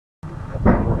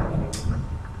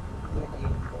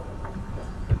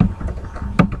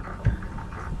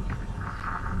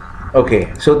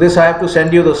Okay, so this I have to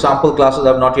send you the sample classes.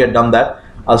 I've not yet done that.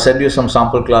 I'll send you some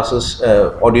sample classes,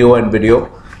 audio and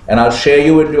video, and I'll share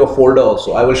you into your folder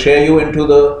also. I will share you into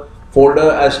the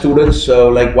folder as students,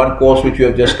 like one course which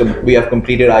we have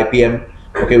completed, IPM,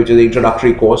 okay, which is the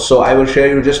introductory course. So I will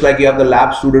share you, just like you have the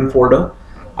lab student folder,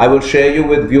 I will share you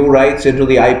with view rights into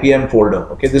the IPM folder.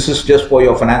 Okay, this is just for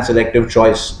your finance elective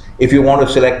choice. If you want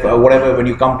to select whatever when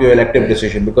you come to your elective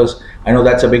decision, because I know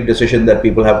that's a big decision that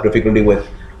people have difficulty with.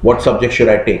 What subject should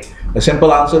I take? The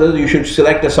simple answer is you should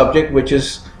select a subject which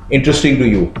is interesting to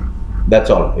you. That's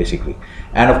all basically.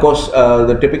 And of course,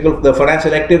 the finance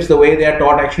electives, the way they are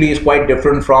taught actually is quite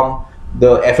different from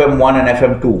the FM1 and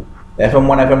FM2. The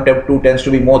FM1, FM2 tends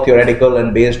to be more theoretical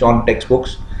and based on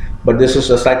textbooks, but this is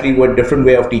a slightly different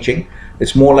way of teaching.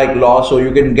 It's more like law, so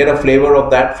you can get a flavor of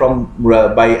that from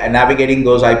by navigating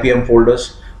those IPM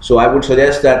folders. So I would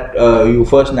suggest that you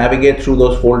first navigate through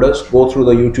those folders, go through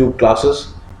the YouTube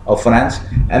classes of finance,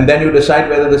 and then you decide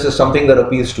whether this is something that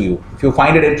appeals to you. If you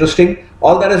find it interesting,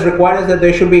 all that is required is that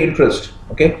there should be interest.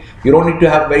 Okay, you don't need to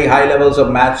have very high levels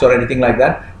of maths or anything like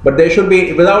that, but there should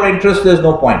be. Without interest, there's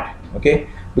no point. Okay,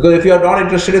 because if you are not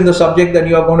interested in the subject, then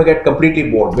you are going to get completely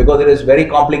bored, because it is very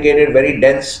complicated, very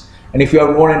dense, and if you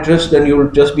have more interest, then you will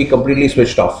just be completely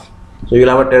switched off. So you'll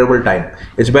have a terrible time.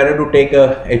 It's better to take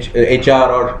a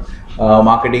HR or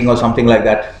marketing or something like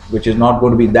that, which is not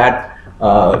going to be that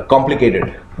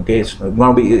complicated. Okay, it's going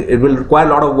to be, it will require a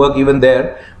lot of work even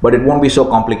there, but it won't be so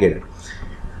complicated.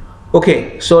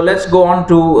 Okay, so let's go on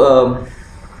to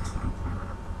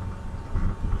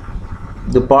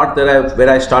the part that where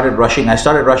I started rushing. I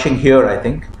started rushing here, I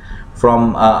think.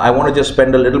 From I want to just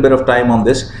spend a little bit of time on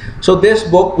this. So this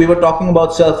book, we were talking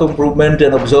about self-improvement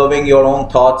and observing your own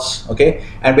thoughts, okay,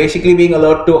 and basically being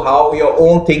alert to how your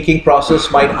own thinking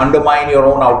process might undermine your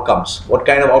own outcomes. What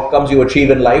kind of outcomes you achieve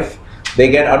in life, they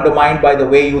get undermined by the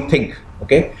way you think.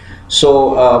 Okay,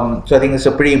 so so I think it's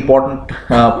a pretty important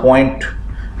point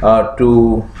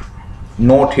to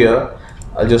note here.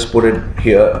 I'll just put it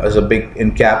here as a big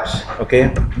in caps.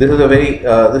 Okay, this is a very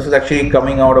this is actually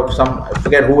coming out of some, I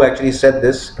forget who actually said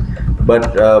this,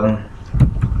 but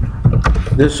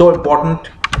this is so important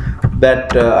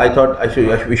that I thought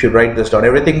we should write this down.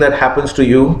 Everything that happens to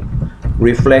you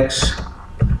reflects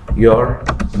your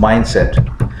mindset.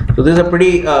 So this is a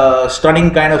pretty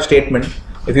stunning kind of statement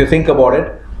if you think about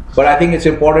it. But I think it's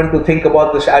important to think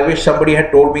about this. I wish somebody had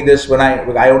told me this when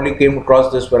I only came across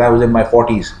this when I was in my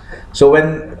 40s. So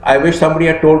I wish somebody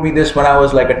had told me this when I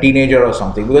was like a teenager or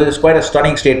something, because it's quite a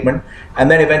stunning statement.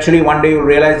 And then eventually one day you'll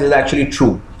realize it's actually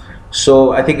true.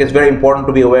 So I think it's very important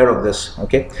to be aware of this.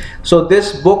 Okay. So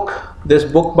this book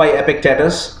by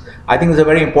Epictetus, I think is a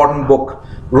very important book.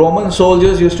 Roman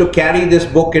soldiers used to carry this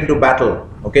book into battle.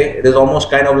 Okay, it is almost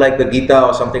kind of like the Gita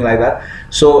or something like that.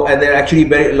 So, and there are actually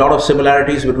a lot of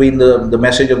similarities between the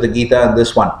message of the Gita and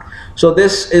this one. So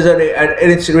this is and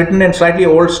it's written in slightly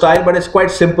old style, but it's quite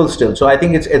simple still. So I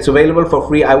think it's available for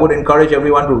free. I would encourage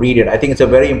everyone to read it. I think it's a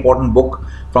very important book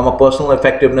from a personal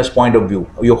effectiveness point of view,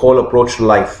 your whole approach to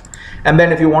life. And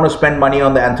then if you want to spend money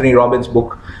on the Anthony Robbins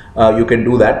book, you can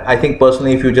do that. I think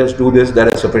personally, if you just do this,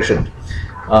 that is sufficient.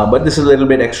 But this is a little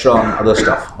bit extra on other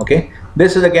stuff. Okay,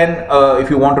 this is again, if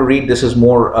you want to read, this is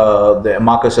more the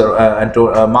Marcus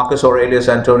Aurelius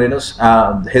Antoninus,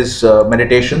 his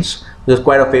meditations. This is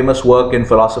quite a famous work in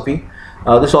philosophy.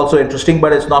 This is also interesting,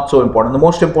 but it's not so important. The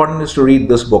most important is to read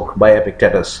this book by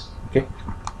Epictetus. Okay,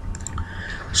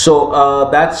 so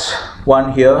that's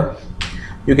one here.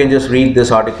 You can just read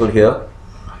this article here.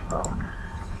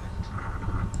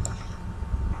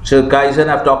 So Kaizen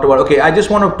I've talked about. Okay, I just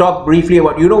want to talk briefly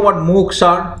about, you know what MOOCs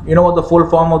are? You know what the full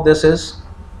form of this is?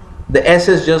 The S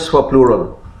is just for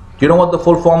plural. Do you know what the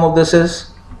full form of this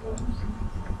is?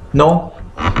 No?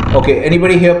 Okay,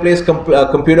 anybody here plays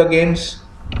computer games?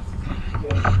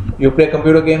 You play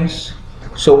computer games?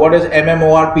 So what is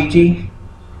MMORPG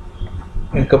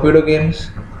in computer games?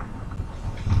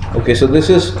 Okay, so this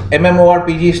is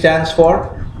MMORPG stands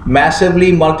for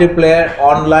Massively Multiplayer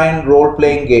Online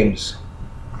Role-Playing Games.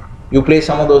 You play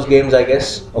some of those games, I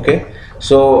guess. Okay,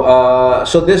 so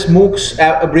so this MOOCs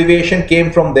abbreviation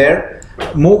came from there.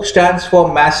 MOOC stands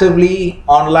for Massively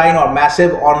Online or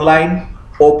Massive Online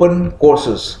Open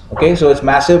Courses. Okay, so it's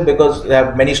massive because they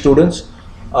have many students.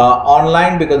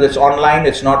 Online because it's online,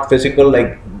 it's not physical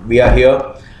like we are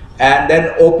here. And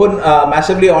then open,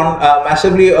 massively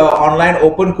online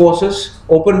open courses.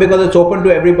 Open because it's open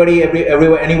to everybody,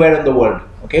 everywhere, anywhere in the world.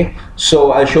 Okay,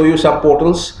 so I'll show you some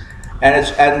portals.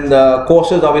 And the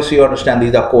courses, obviously you understand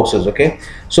these are courses. Okay,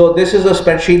 so this is a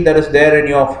spreadsheet that is there in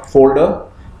your folder.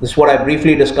 This is what I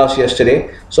briefly discussed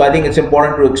yesterday. So I think it's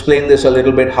important to explain this a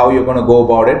little bit, how you're going to go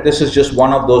about it. This is just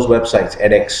one of those websites,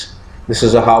 edX. This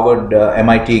is a Harvard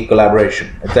MIT collaboration.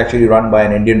 It's actually run by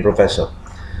an Indian professor.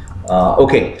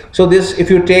 Okay, so this, if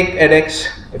you take edX,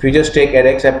 if you just take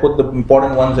edX, I put the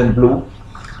important ones in blue,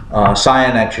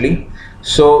 cyan actually.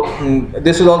 So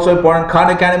this is also important. Khan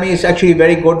Academy is actually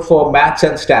very good for maths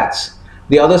and stats.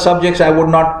 The other subjects I would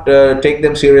not take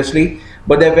them seriously,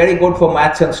 but they're very good for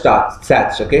maths and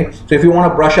stats. Okay, so if you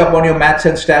want to brush up on your maths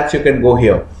and stats, you can go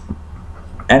here.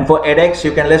 And for edX,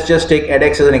 you can, let's just take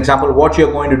edX as an example. What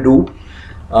you're going to do,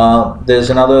 there's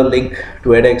another link to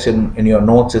edX in your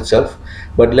notes itself,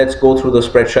 but let's go through the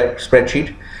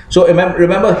spreadsheet. So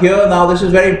remember here now, this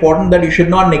is very important that you should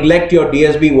not neglect your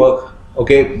DSB work.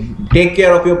 Okay, take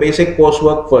care of your basic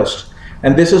coursework first,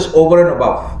 and this is over and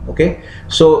above. Okay,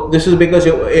 so this is because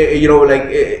you know, like,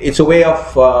 it's a way of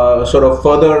sort of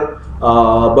further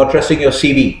buttressing your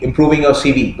CV, improving your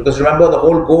CV, because remember, the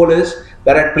whole goal is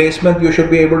that at placement you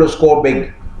should be able to score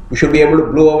big. You should be able to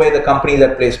blow away the companies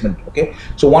at placement. Okay,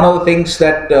 so one of the things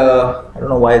that I don't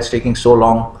know why it's taking so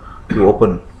long to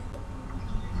open.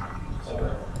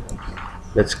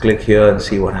 Let's click here and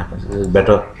see what happens. This is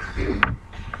better.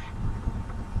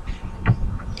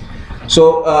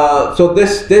 So, so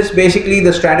this basically,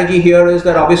 the strategy here is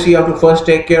that obviously you have to first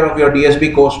take care of your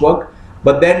DSB coursework,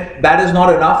 but then that is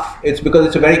not enough. It's because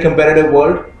it's a very competitive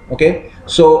world. Okay,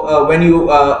 so when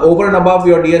you over and above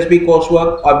your DSB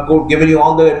coursework, I've given you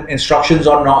all the instructions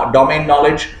on domain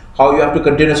knowledge, how you have to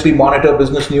continuously monitor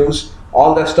business news,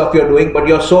 all that stuff you're doing. But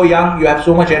you're so young, you have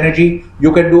so much energy,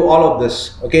 you can do all of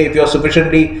this. Okay, if you're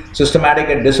sufficiently systematic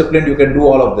and disciplined, you can do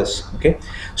all of this. Okay,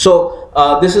 so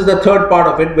this is the third part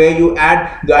of it, where you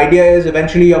add, the idea is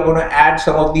eventually you're going to add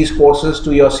some of these courses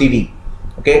to your CV.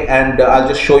 Okay, and I'll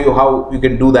just show you how you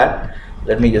can do that.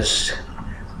 Let me just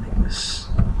make this.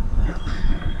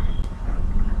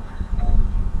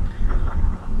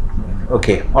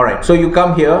 Okay, all right, so you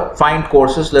come here, find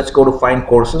courses. Let's go to find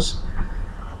courses,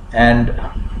 and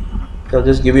I'll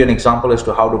just give you an example as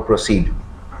to how to proceed.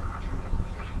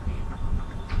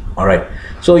 All right,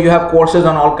 so you have courses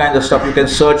on all kinds of stuff. You can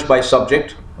search by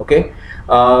subject. Okay,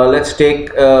 let's take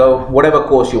whatever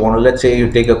course you want. Let's say you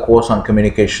take a course on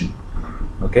communication.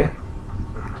 Okay,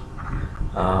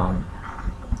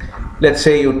 let's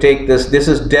say you take this. This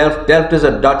is Delft. Delft is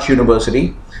a Dutch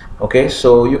university. Okay,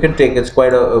 so you can take, it's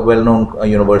quite a well-known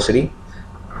university.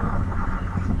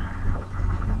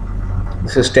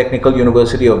 This is Technical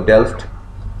University of Delft.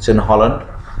 It's in Holland.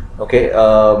 Okay,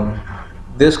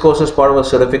 this course is part of a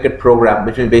certificate program,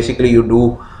 which is basically you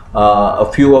do a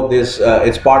few of this.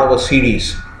 It's part of a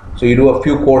series. So you do a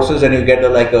few courses and you get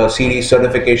like a series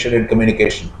certification in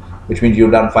communication, which means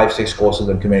you've done 5-6 courses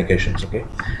in communications. Okay.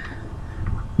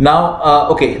 Now,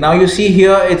 okay, now you see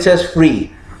here it says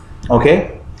free.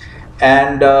 Okay.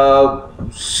 And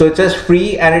so it says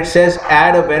free, and it says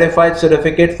add a verified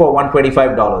certificate for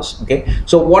 $125. Okay,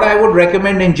 so what I would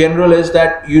recommend in general is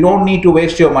that you don't need to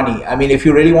waste your money. I mean, if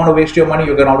you really want to waste your money,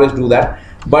 you can always do that.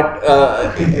 But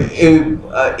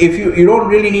if you don't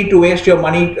really need to waste your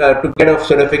money to get a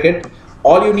certificate,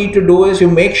 all you need to do is you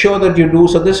make sure that you do.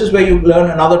 So this is where you learn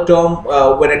another term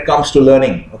when it comes to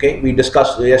learning. Okay, we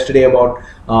discussed yesterday about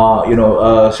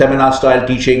seminar style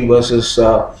teaching versus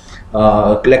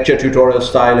lecture tutorial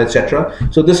style, etc.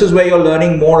 So this is where you're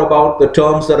learning more about the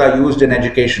terms that are used in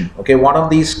education. Okay, one of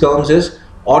these terms is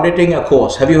auditing a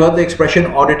course. Have you heard the expression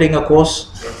auditing a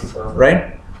course? Yes,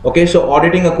 right? Okay, so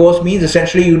auditing a course means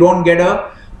essentially you don't get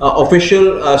a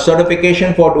official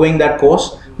certification for doing that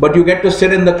course, but you get to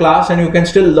sit in the class and you can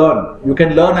still learn. You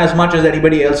can learn as much as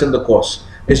anybody else in the course.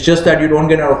 It's just that you don't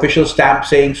get an official stamp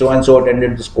saying so and so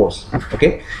attended this course.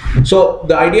 Okay, so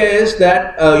the idea is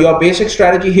that your basic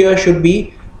strategy here should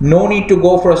be no need to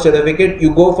go for a certificate.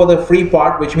 You go for the free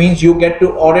part, which means you get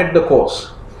to audit the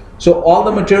course. So all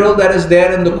the material that is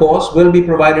there in the course will be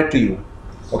provided to you.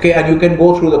 Okay, and you can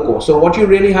go through the course. So what you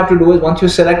really have to do is, once you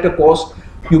select a course,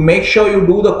 you make sure you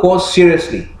do the course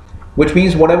seriously, which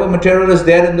means whatever material is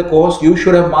there in the course, you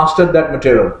should have mastered that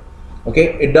material.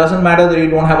 Okay, it doesn't matter that you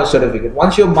don't have a certificate.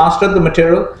 Once you've mastered the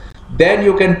material, then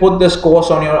you can put this course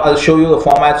on your, I'll show you the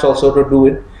formats also to do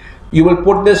it. You will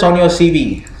put this on your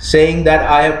CV saying that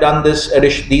I have done these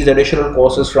additional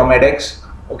courses from edX,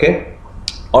 okay,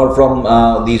 or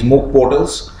from these MOOC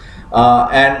portals,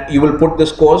 and you will put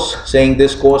this course saying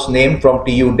this course name from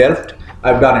TU Delft,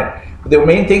 I've done it. The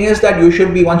main thing is that you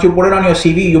should be, once you put it on your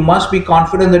CV, you must be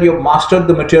confident that you've mastered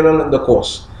the material in the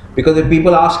course. Because if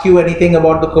people ask you anything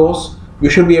about the course, you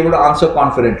should be able to answer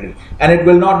confidently. And it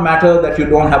will not matter that you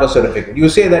don't have a certificate. You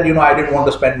say that, I didn't want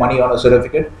to spend money on a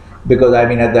certificate. because I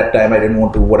mean at that time I didn't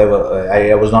want to whatever,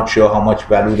 I was not sure how much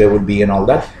value there would be and all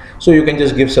that. So you can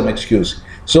just give some excuse.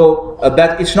 So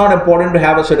that it's not important to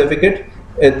have a certificate,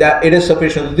 that it is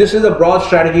sufficient. This is a broad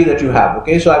strategy that you have.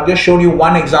 Okay, so I've just shown you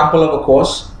one example of a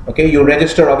course. Okay, you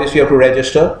register, obviously you have to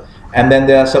register, and then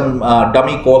there are some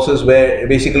dummy courses where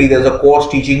basically there's a course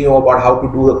teaching you about how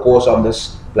to do the course on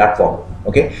this platform.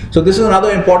 Okay, so this is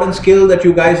another important skill that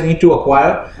you guys need to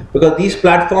acquire, because these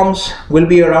platforms will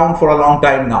be around for a long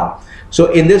time now.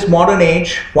 So in this modern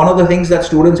age, one of the things that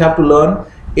students have to learn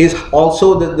is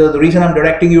also, the reason I'm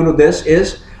directing you to this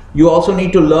is, you also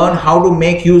need to learn how to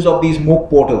make use of these MOOC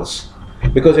portals,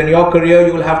 because in your career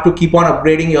you will have to keep on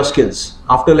upgrading your skills.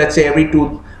 After, let's say, every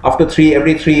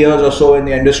 3 years or so in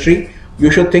the industry, you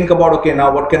should think about, okay,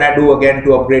 now what can I do again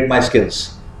to upgrade my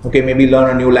skills? Okay, maybe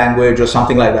learn a new language or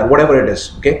something like that, whatever it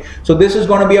is. Okay, so this is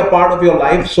going to be a part of your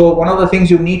life. So one of the things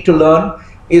you need to learn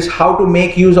is how to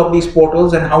make use of these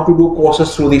portals and how to do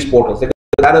courses through these portals.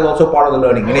 That is also part of the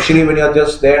learning. Initially, when you're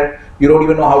just there, you don't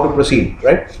even know how to proceed,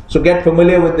 right? So get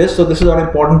familiar with this. So this is an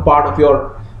important part of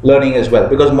your learning as well,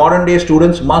 because modern day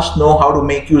students must know how to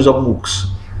make use of MOOCs.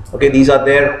 Okay, these are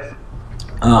there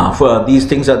for these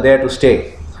things are there to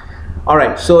stay. All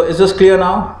right, so is this clear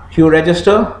now? You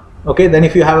register. Okay, then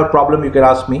if you have a problem, you can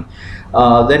ask me.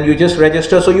 Then you just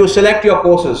register. So you select your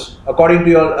courses according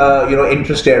to your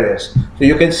interest areas. So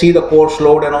you can see the course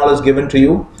load and all is given to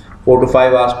you, 4 to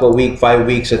 5 hours per week, 5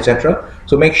 weeks, etc.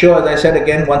 So make sure, as I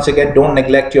said once again, don't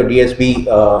neglect your DSB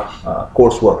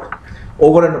coursework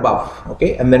over and above.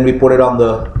 Okay, and then we put it on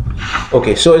the.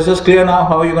 Okay, so is this clear now?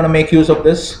 How are you going to make use of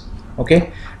this?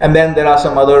 Okay, and then there are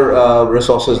some other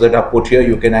resources that are put here.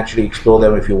 You can actually explore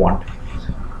them if you want.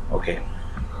 Okay.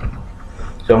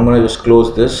 So I'm going to just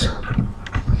close this.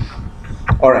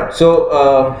 All right.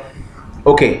 So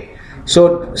okay.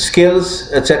 So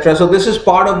skills, etc. So this is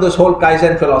part of this whole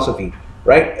Kaizen philosophy,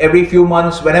 right? Every few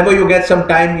months, whenever you get some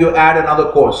time, you add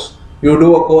another course. You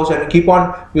do a course and keep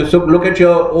on. You look at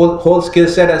your whole skill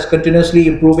set as continuously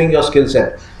improving your skill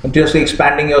set, continuously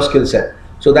expanding your skill set.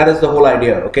 So that is the whole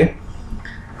idea. Okay.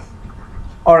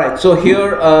 All right. So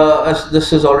here, as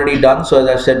this is already done. So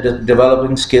as I said,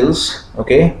 developing skills.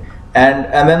 Okay.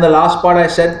 And then the last part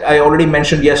I already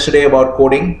mentioned yesterday about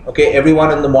coding. Okay,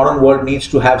 everyone in the modern world needs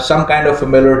to have some kind of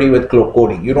familiarity with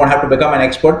coding. You don't have to become an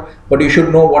expert, but you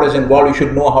should know what is involved. You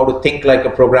should know how to think like a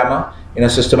programmer in a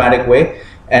systematic way.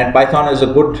 And Python is a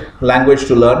good language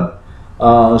to learn.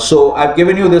 So I've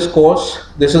given you this course.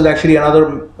 This is actually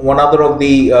one other of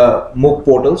the MOOC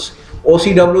portals.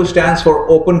 OCW stands for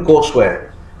Open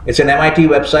Courseware. It's an MIT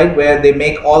website where they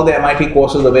make all the MIT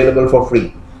courses available for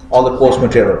free. All the course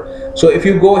material. So if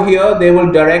you go here, they will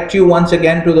direct you once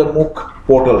again to the MOOC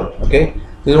portal. Okay,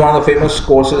 this is one of the famous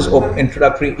courses of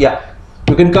introductory. Yeah,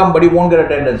 you can come, but you won't get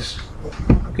attendance.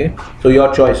 Okay, so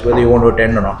your choice whether you want to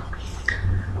attend or not.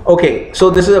 Okay, so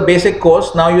this is a basic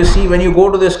course. Now you see, when you go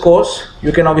to this course,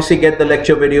 you can obviously get the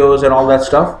lecture videos and all that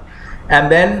stuff. And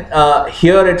then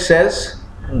here it says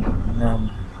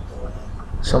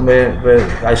somewhere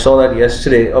where I saw that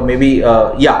yesterday, or maybe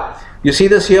yeah, you see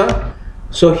this here.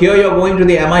 So here you're going to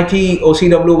the MIT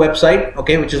OCW website,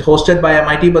 okay, which is hosted by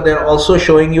MIT, but they're also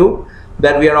showing you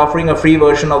that we are offering a free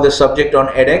version of this subject on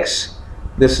edX.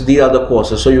 These are the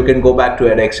courses, so you can go back to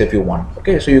edX if you want.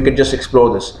 Okay, so you can just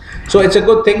explore this. So it's a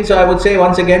good thing. So I would say,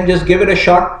 once again, just give it a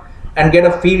shot and get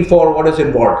a feel for what is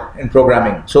involved in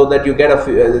programming, so that you get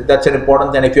that's an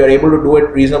important thing. If you are able to do it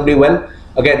reasonably well,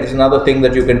 again, this is another thing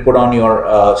that you can put on your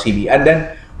CV. And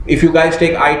then, if you guys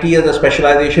take IT as a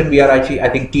specialization, we are actually, I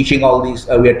think, teaching all these.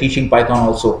 We are teaching Python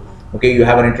also. Okay, you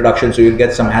have an introduction, so you'll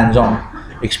get some hands-on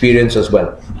experience as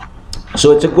well. So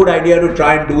it's a good idea to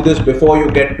try and do this before you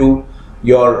get to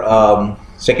your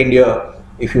second year,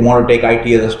 if you want to take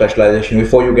IT as a specialization,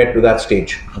 before you get to that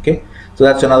stage. Okay, so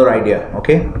that's another idea.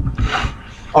 Okay.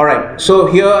 All right. So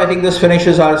here, I think this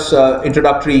finishes our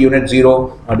introductory Unit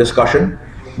 0 discussion.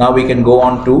 Now we can go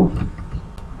on to.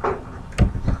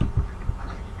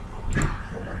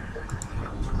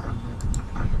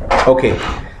 Okay,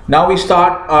 now we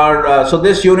start our, so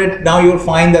this unit, now you'll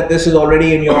find that this is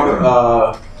already in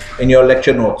your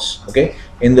lecture notes. Okay,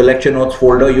 in the lecture notes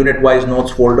folder, unit-wise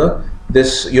notes folder,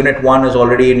 this Unit 1 is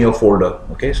already in your folder.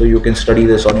 Okay, so you can study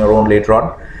this on your own later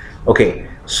on. Okay,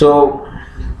 so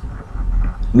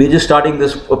we're just starting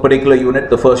this particular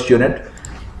unit, the first unit.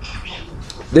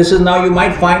 This is, now you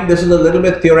might find this is a little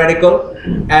bit theoretical,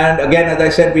 and again, as I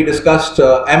said, we discussed,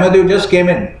 Ahmed, you just came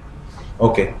in.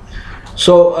 Okay.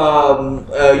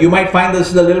 So you might find this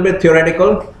is a little bit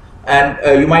theoretical, and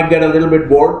you might get a little bit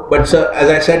bored. But as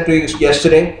I said to you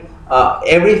yesterday,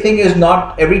 everything is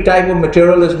not, every type of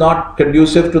material is not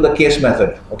conducive to the case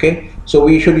method, okay? So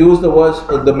we should use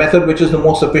the method which is the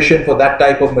most efficient for that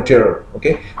type of material,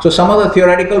 okay? So some of the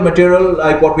theoretical material,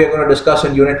 like what we are going to discuss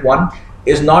in Unit 1,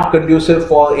 is not conducive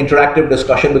for interactive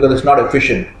discussion because it's not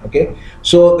efficient, okay?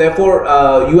 So therefore,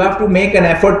 you have to make an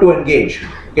effort to engage,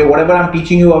 okay? Whatever I'm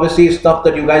teaching you obviously is stuff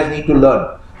that you guys need to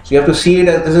learn. So you have to see it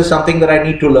as this is something that I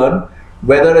need to learn,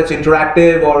 whether it's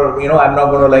interactive or, you know, I'm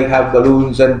not going to like have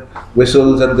balloons and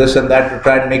whistles and this and that to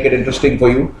try and make it interesting for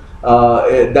you.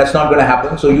 That's not going to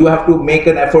happen. So you have to make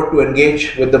an effort to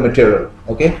engage with the material,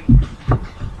 okay?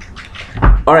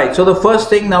 All right, so the first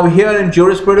thing now here in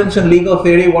jurisprudence and legal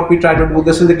theory, what we try to do,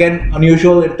 this is again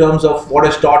unusual in terms of what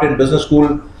is taught in business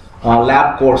school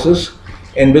lab courses.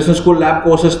 In business school lab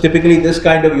courses, typically this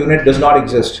kind of unit does not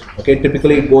exist, okay?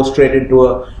 Typically it goes straight into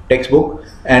a textbook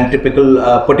and typical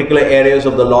particular areas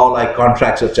of the law like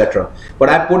contracts, etc. But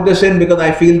I put this in because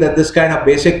I feel that this kind of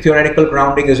basic theoretical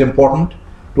grounding is important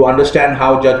to understand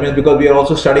how judgments, because we are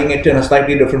also studying it in a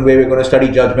slightly different way. We're going to study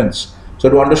judgments. So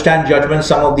to understand judgments,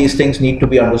 some of these things need to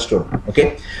be understood,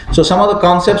 okay? So some of the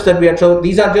concepts that we are, so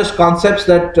these are just concepts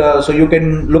that, so you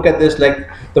can look at this, like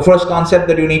the first concept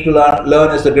that you need to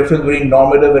learn is the difference between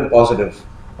normative and positive,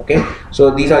 okay?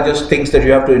 So these are just things that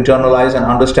you have to internalize and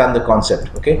understand the concept,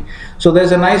 okay? So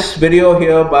there's a nice video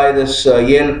here by this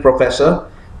Yale professor,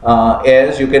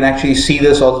 Ayres. You can actually see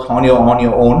this on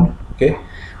your own, okay?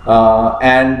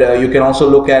 You can also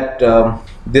look at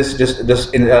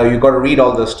you got to read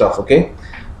all this stuff, okay?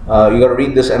 You got to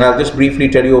read this, and I'll just briefly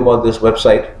tell you about this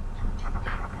website.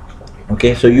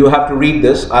 Okay, so you have to read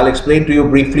this. I'll explain to you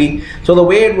briefly. So the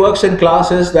way it works in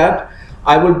class is that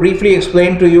I will briefly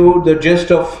explain to you the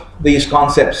gist of these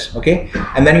concepts, okay?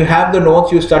 And then you have the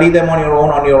notes, you study them on your own,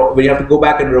 when you have to go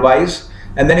back and revise.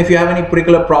 And then if you have any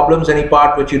particular problems, any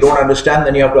part which you don't understand,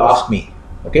 then you have to ask me,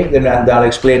 okay? Then I'll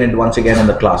explain it once again in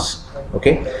the class,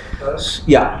 okay?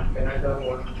 Yeah.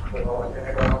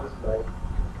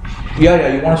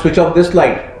 Yeah, you want to switch off this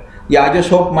light? Yeah, I just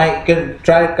hope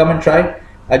come and try.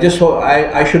 I just hope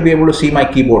I should be able to see my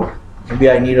keyboard. Maybe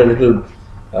I need a little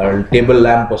table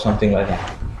lamp or something like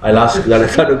that. I'll ask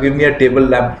Lalita to give me a table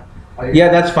lamp. Yeah,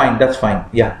 that's fine.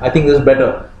 Yeah, I think this is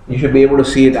better. You should be able to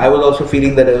see it. I was also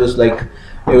feeling that it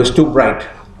was too bright.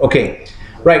 Okay,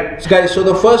 right, guys, so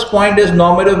the first point is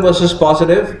normative versus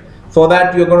positive. For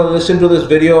that, you're going to listen to this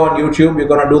video on YouTube. You're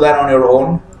going to do that on your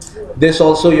own. This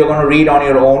also you're going to read on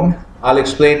your own. I'll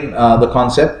explain the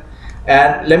concept.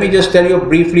 And let me just tell you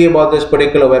briefly about this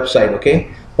particular website,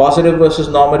 okay? Positive versus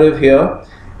normative here.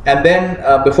 And then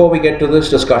before we get to this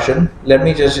discussion, let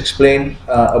me just explain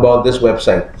about this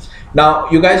website. Now,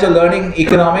 you guys are learning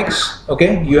economics,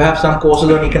 okay? You have some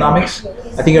courses on economics.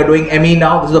 I think you're doing ME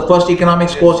now. This is the first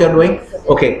economics course you're doing.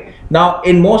 Okay. Now,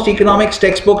 in most economics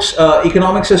textbooks,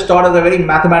 economics is taught as a very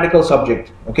mathematical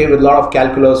subject, okay, with a lot of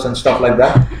calculus and stuff like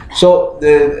that. So,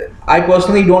 I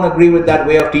personally don't agree with that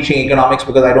way of teaching economics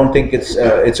because I don't think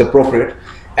it's appropriate.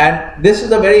 And this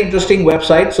is a very interesting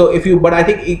website. So, but I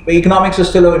think economics is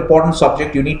still an important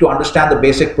subject. You need to understand the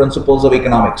basic principles of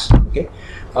economics, okay.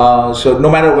 So, no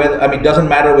matter whether, it doesn't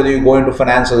matter whether you go into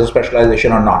finance as a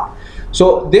specialization or not.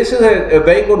 So this is a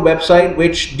very good website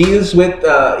which deals with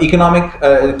economic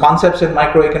concepts in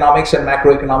microeconomics and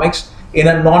macroeconomics in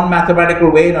a non-mathematical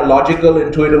way, in a logical,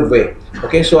 intuitive way.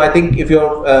 Okay, so I think if you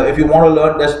want to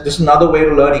learn, this is another way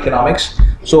to learn economics.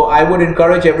 So I would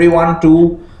encourage everyone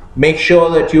to make sure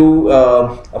that you,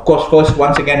 of course, first,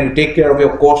 once again, you take care of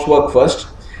your coursework first.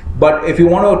 But if you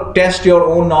want to test your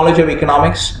own knowledge of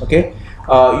economics, okay,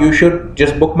 you should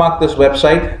just bookmark this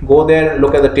website, go there and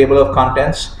look at the table of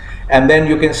contents. And then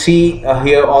you can see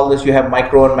here all this, you have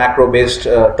micro and macro based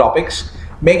topics.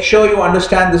 Make sure you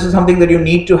understand this is something that you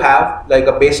need to have, like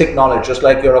a basic knowledge, just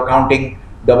like your accounting,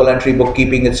 double entry,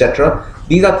 bookkeeping, etc.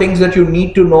 These are things that you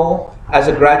need to know as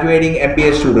a graduating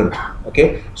MBA student,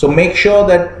 okay? So make sure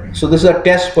that, so this is a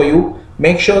test for you,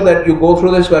 make sure that you go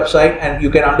through this website and you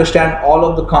can understand all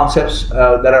of the concepts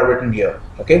that are written here,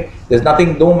 okay? There's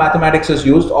nothing, no mathematics is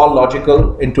used, all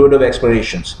logical, intuitive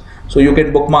explanations. So you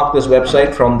can bookmark this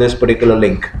website from this particular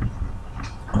link,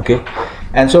 okay?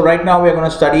 And so right now we're going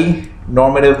to study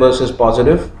normative versus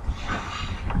positive.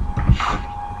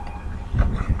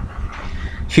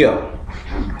 Here.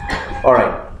 All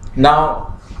right.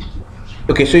 Now,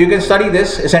 okay, so you can study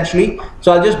this essentially.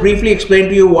 So I'll just briefly explain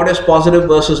to you what is positive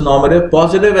versus normative.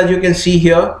 Positive, as you can see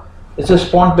here, is this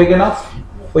font big enough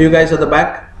for you guys at the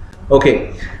back?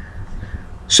 Okay.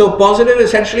 So positive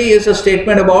essentially is a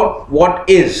statement about what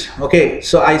is, okay?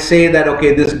 So I say that,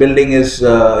 okay, this building is,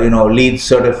 LEED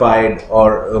certified,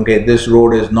 or okay, this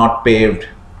road is not paved,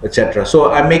 etc.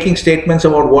 So I'm making statements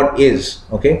about what is,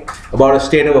 okay, about a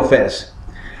state of affairs.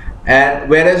 And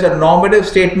whereas a normative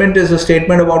statement is a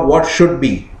statement about what should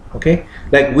be, okay,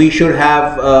 like we should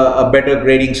have a better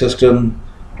grading system,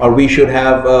 or we should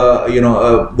have,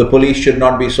 the police should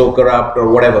not be so corrupt,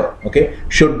 or whatever, okay,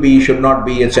 should be, should not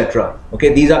be, etc.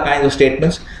 Okay, these are kinds of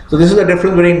statements. So this is the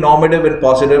difference between normative and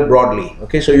positive broadly.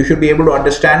 Okay, so you should be able to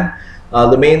understand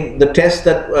the test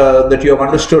that you have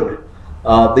understood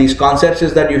these concepts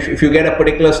is that if you get a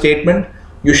particular statement,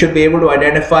 you should be able to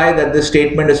identify that this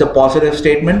statement is a positive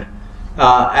statement,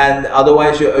 and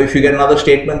otherwise if you get another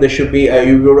statement, this should be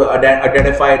you will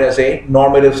identify it as a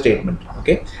normative statement.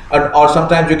 Okay, or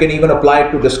sometimes you can even apply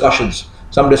it to discussions,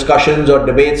 some discussions or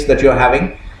debates that you're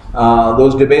having.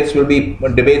 Those debates will be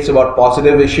debates about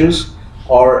positive issues,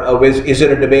 or is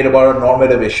it a debate about a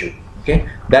normative issue. Okay,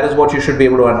 that is what you should be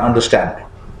able to understand.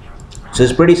 So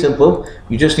it's pretty simple.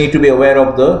 You just need to be aware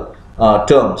of the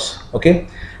terms. Okay,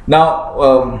 now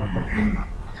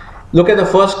look at the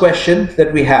first question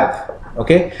that we have.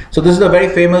 Okay, so this is a very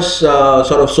famous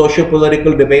sort of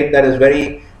socio-political debate that is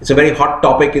it's a very hot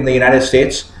topic in the United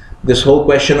States, this whole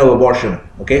question of abortion.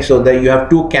 Okay, so there you have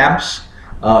two camps.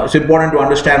 It's important to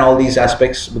understand all these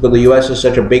aspects because the US is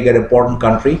such a big and important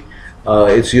country.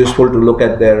 It's useful to look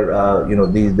at their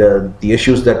the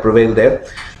issues that prevail there.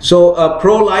 So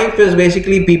pro-life is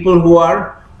basically people who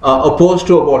are opposed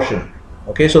to abortion.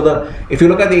 Okay, so if you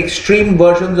look at the extreme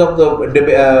versions of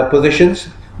the positions,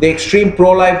 the extreme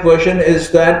pro-life version is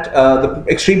that the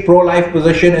extreme pro-life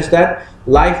position is that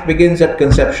life begins at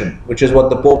conception, which is what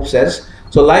the Pope says.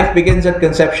 So life begins at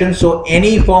conception, so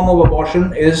any form of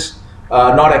abortion is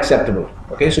not acceptable.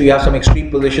 Okay, so you have some extreme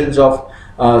positions of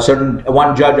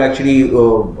one judge actually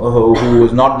who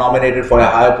was not nominated for a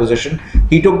higher position.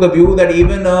 He took the view that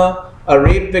even a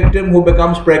rape victim who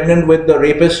becomes pregnant with the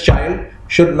rapist's child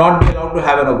should not be allowed to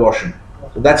have an abortion.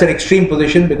 So that's an extreme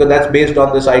position because that's based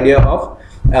on this idea of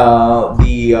that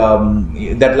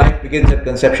life begins at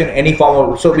conception, any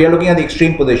form of. So we are looking at the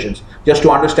extreme positions just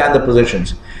to understand the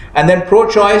positions. And then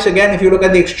pro-choice, again, if you look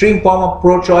at the extreme form of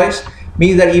pro-choice,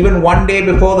 means that even one day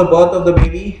before the birth of the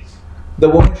baby, the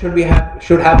woman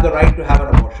should have the right to have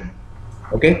an abortion.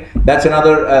 Okay, that's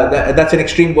another that's an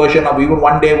extreme version of even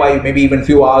one day, why maybe even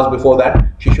few hours before that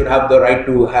she should have the right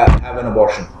to have an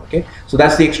abortion. Okay, so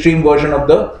that's the extreme version of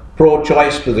the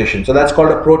pro-choice position. So that's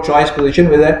called a pro-choice position,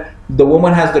 where the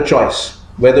woman has the choice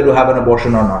whether to have an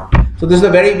abortion or not. So this is a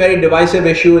very, very divisive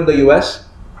issue in the US.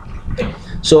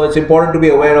 So it's important to be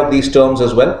aware of these terms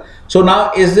as well. So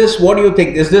now, is this, what do you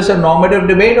think? Is this a normative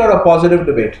debate or a positive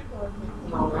debate?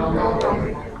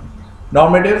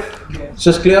 Normative? Is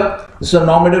this clear? This is a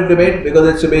normative debate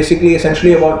because it's basically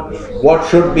essentially about what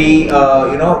should be,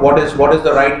 what is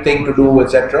the right thing to do,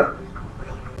 etc.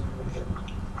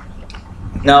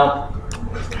 Now,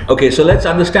 okay, so let's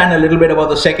understand a little bit about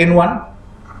the second one.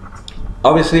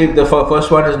 Obviously, the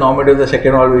first one is normative, the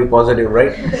second one will be positive,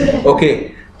 right?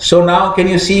 Okay, so now can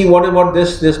you see what about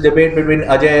this debate between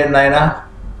Ajay and Naina?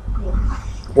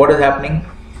 What is happening?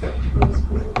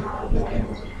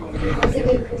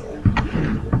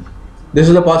 This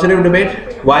is a positive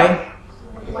debate. Why?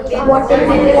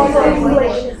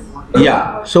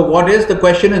 Yeah, so what is the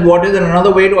question is what is, and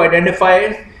another way to identify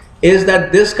it is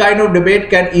that this kind of debate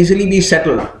can easily be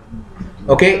settled.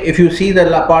 Okay, if you see the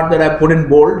part that I put in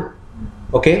bold,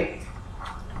 okay,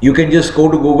 you can just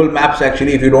go to Google Maps.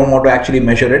 Actually, if you don't want to actually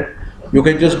measure it, you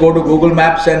can just go to Google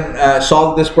Maps and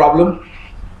solve this problem.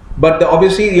 But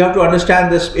obviously you have to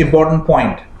understand this important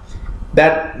point,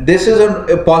 that this is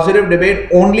a positive debate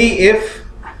only if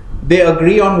they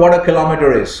agree on what a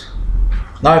kilometer is.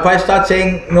 Now if I start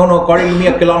saying no, according to me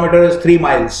a kilometer is 3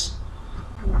 miles,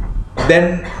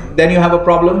 then you have a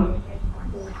problem,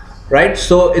 right?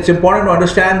 So it's important to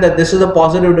understand that this is a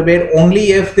positive debate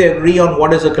only if they agree on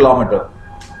what is a kilometer.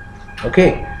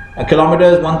 Okay, a kilometer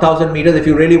is 1,000 meters. If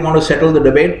you really want to settle the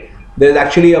debate, there's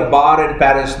actually a bar in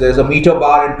Paris. There's a meter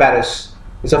bar in Paris.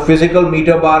 It's a physical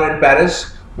meter bar in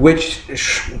Paris which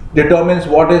determines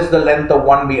what is the length of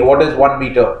 1 meter, what is 1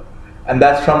 meter, and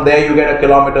that's from there you get a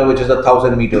kilometer, which is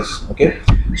 1,000 meters. Okay,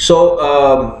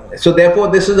 so so therefore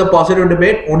this is a positive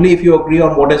debate only if you agree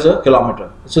on what is a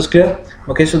kilometer. This is clear?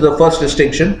 Okay, so the first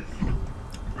distinction.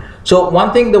 So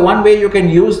the one way you can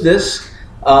use this,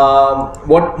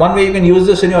 one way you can use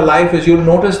this in your life is you'll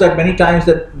notice that many times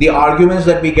that the arguments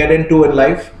that we get into in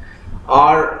life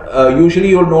are usually,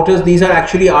 you'll notice these are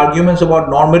actually arguments about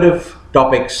normative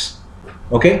topics.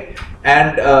 Okay,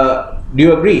 and do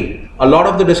you agree? A lot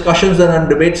of the discussions and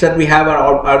debates that we have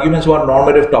are arguments about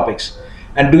normative topics.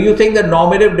 And do you think that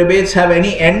normative debates have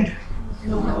any end?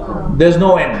 No. There's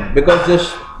no end, because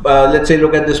let's say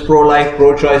look at this pro-life,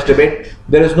 pro-choice debate,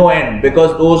 there is no end,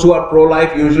 because those who are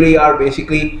pro-life usually are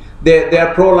basically, they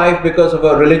are pro-life because of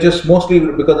a religious, mostly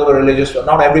because of a religious,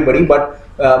 not everybody, but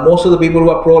most of the people who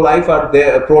are pro-life are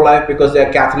pro-life because they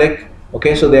are Catholic,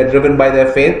 okay, so they are driven by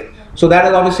their faith. So that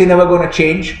is obviously never going to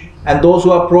change. And those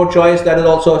who are pro-choice, that is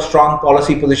also a strong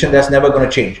policy position that's never going to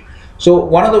change. So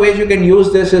one of the ways you can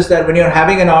use this is that when you're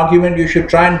having an argument, you should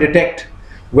try and detect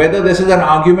whether this is an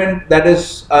argument that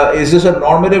is this a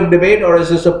normative debate or is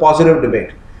this a positive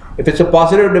debate? If it's a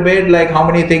positive debate, like how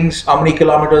many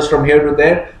kilometers from here to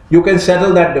there, you can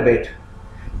settle that debate.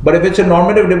 But if it's a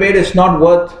normative debate, it's not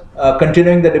worth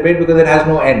continuing the debate because it has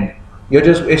no end. You're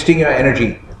just wasting your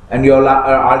energy. And you're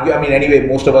argue. I mean, anyway,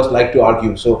 most of us like to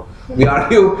argue. So we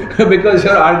argue because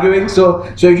you're arguing. So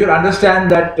you should understand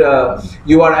that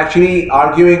you are actually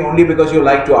arguing only because you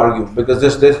like to argue. Because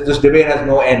this debate has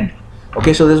no end.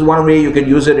 Okay, so this is one way you can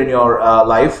use it in your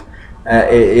life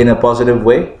in a positive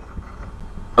way.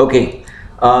 Okay,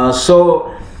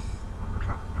 so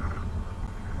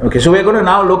we're going to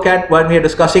now look at, when we are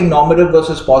discussing normative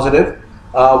versus positive,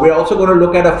 we're also going to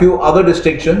look at a few other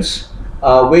distinctions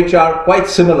which are quite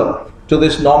similar to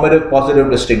this normative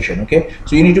positive distinction. Okay,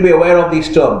 so you need to be aware of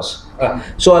these terms.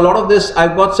 So a lot of this,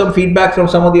 I've got some feedback from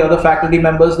some of the other faculty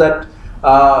members that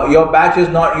your batch is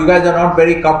not, you guys are not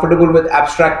very comfortable with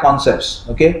abstract concepts,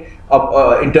 okay,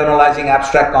 internalizing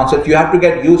abstract concepts. You have to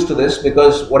get used to this,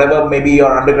 because whatever maybe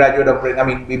your undergraduate upbringing, I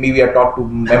mean, maybe we are taught to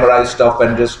memorize stuff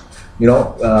and just, you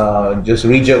know, just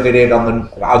regurgitate on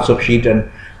the answer sheet and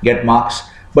get marks.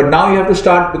 But now you have to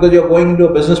start, because you're going into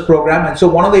a business program. And so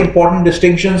one of the important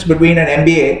distinctions between an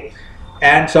MBA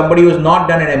and somebody who has not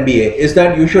done an MBA is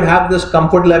that you should have this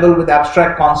comfort level with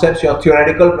abstract concepts. Your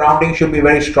theoretical grounding should be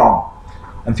very strong.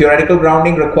 And theoretical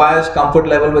grounding requires comfort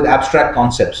level with abstract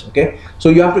concepts, okay? So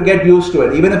you have to get used to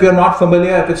it. Even if you're not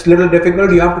familiar, if it's a little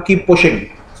difficult, you have to keep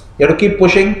pushing. You have to keep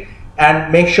pushing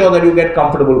and make sure that you get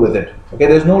comfortable with it, okay?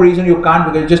 There's no reason you can't,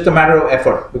 because it's just a matter of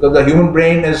effort. Because the human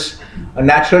brain is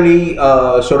naturally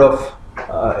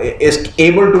is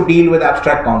able to deal with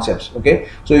abstract concepts, okay?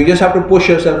 So you just have to push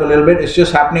yourself a little bit. It's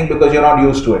just happening because you're not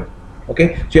used to it.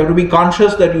 Okay, so you have to be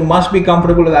conscious that you must be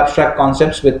comfortable with abstract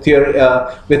concepts, with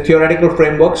theoretical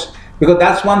frameworks, because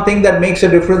that's one thing that makes a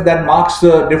difference, that marks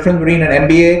the difference between an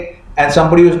MBA and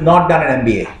somebody who's not done an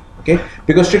MBA. Okay,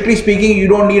 because strictly speaking, you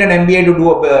don't need an MBA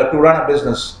to run a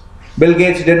business. Bill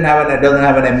Gates doesn't have an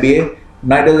MBA.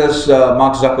 Neither does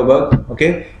Mark Zuckerberg.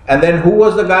 Okay, and then who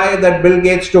was the guy that Bill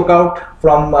Gates took out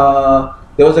from?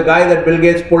 There was a guy that Bill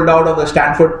Gates pulled out of the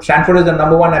Stanford. Stanford is the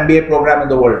 #1 MBA program in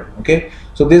the world. Okay,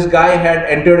 so this guy had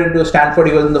entered into Stanford.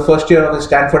 He was in the first year of his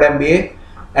Stanford MBA,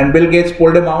 and Bill Gates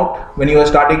pulled him out when he was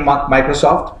starting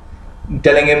Microsoft,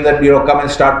 telling him that, you know, come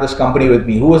and start this company with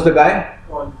me. Who was the guy?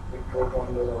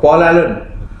 Paul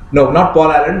Allen. No, not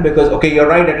Paul Allen, because, okay, you're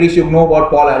right. At least you know about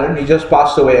Paul Allen. He just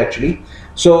passed away, actually.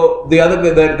 So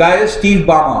the guy is Steve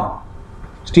Ballmer.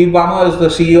 Steve Ballmer is the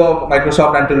CEO of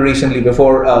Microsoft until recently,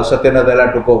 before Satya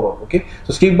Nadella took over. Okay,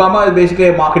 so Steve Ballmer is basically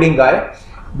a marketing guy,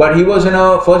 but he was in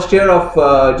a first year of,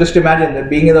 just imagine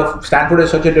that being in the Stanford is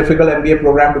such a difficult MBA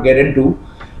program to get into,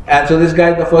 and so this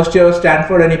guy in the first year of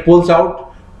Stanford, and he pulls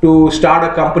out to start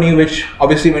a company which,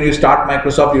 obviously, when you start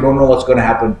Microsoft, you don't know what's going to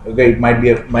happen. Okay, it might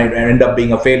end up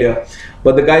being a failure,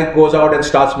 but the guy goes out and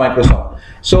starts Microsoft.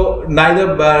 So neither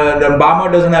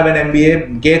Ballmer doesn't have an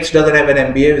MBA, Gates doesn't have an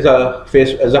MBA,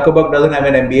 Zuckerberg doesn't have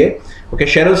an MBA. Okay,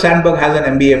 Sheryl Sandberg has an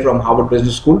MBA from Harvard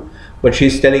Business School, but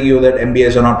she's telling you that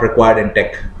MBAs are not required in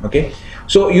tech. Okay,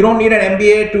 so you don't need an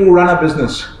MBA to run a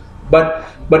business, but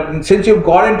since you've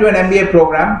got into an MBA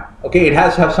program, okay, it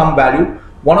has to have some value.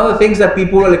 One of the things that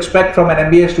people will expect from an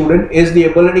MBA student is the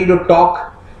ability to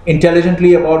talk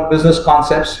intelligently about business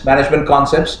concepts, management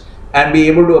concepts, and be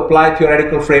able to apply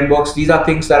theoretical frameworks. These are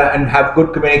things that and have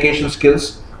good communication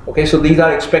skills. Okay, so these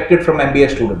are expected from MBA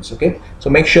students. Okay, so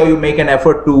make sure you make an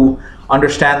effort to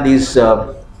understand these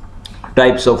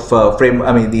types of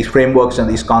these frameworks and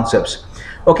these concepts.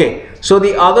 Okay, so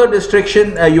the other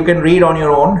description you can read on your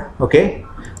own. Okay,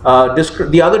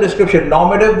 the other description,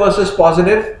 normative versus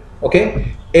positive.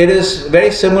 Okay, it is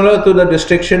very similar to the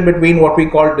distinction between what we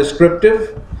call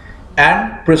descriptive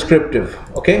and prescriptive.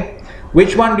 Okay.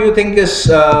 Which one do you think is,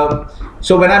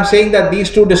 so when I'm saying that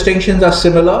these two distinctions are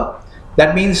similar,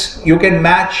 that means you can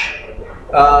match,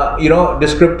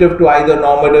 descriptive to either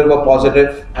normative or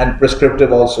positive, and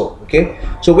prescriptive also, okay?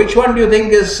 So which one do you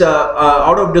think is,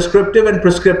 out of descriptive and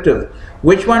prescriptive,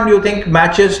 which one do you think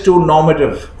matches to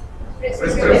normative?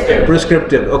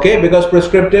 Prescriptive, okay? Because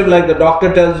prescriptive, like the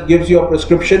doctor gives you a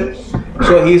prescription,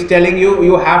 so he's telling you,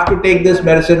 you have to take this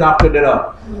medicine after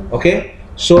dinner, okay?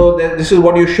 So this is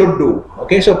what you should do.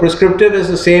 Okay, so prescriptive is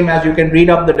the same as, you can read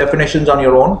up the definitions on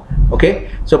your own.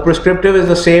 Okay, so prescriptive is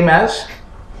the same as,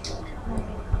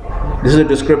 this is a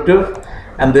descriptive,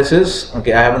 and this is,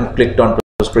 okay, I haven't clicked on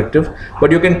prescriptive,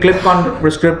 but you can click on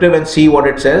prescriptive and see what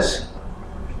it says.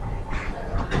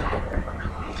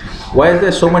 Why is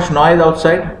there so much noise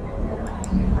outside?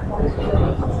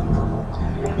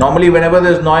 Normally whenever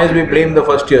there's noise we blame the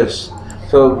first years.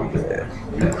 So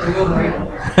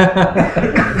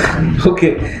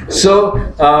okay, so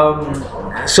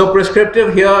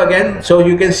prescriptive here again, so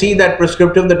you can see that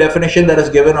prescriptive, the definition that is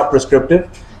given of prescriptive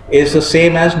is the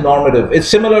same as normative. It's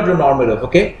similar to normative,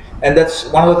 okay? And that's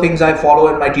one of the things I follow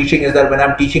in my teaching, is that when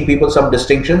I'm teaching people some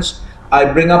distinctions, I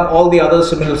bring up all the other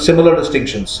similar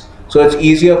distinctions. So it's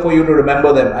easier for you to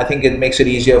remember them. I think it makes it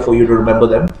easier for you to remember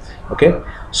them, okay?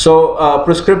 So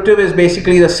prescriptive is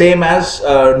basically the same as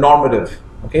normative,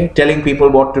 okay? Telling people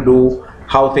what to do,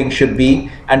 how things should be,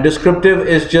 and descriptive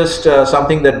is just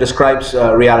something that describes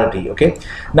reality, okay?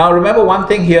 Now remember one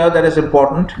thing here that is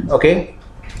important, okay?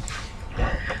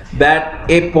 That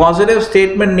a positive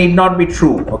statement need not be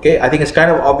true, okay? I think it's kind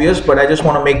of obvious, but I just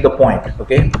want to make the point,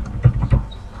 okay?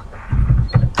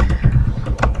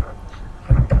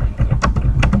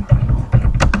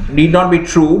 Need not be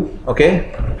true,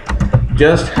 okay?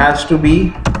 Just has to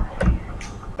be,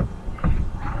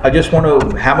 I just want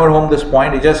to hammer home this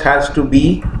point, it just has to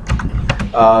be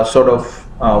sort of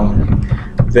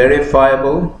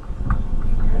verifiable,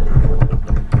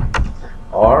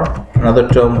 or another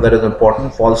term that is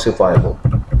important, falsifiable,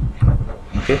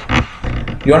 okay?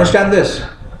 You understand this?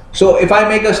 So if I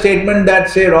make a statement that,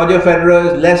 say, Roger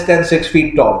Federer is less than 6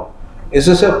 feet tall, is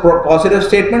this a positive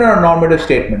statement or a normative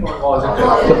statement?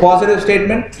 Positive. The positive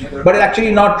statement, but it's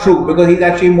actually not true, because he's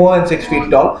actually more than 6 feet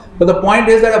tall. But the point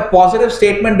is that a positive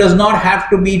statement does not have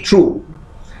to be true.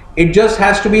 It just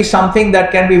has to be something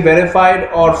that can be verified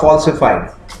or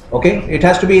falsified. Okay, it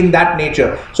has to be in that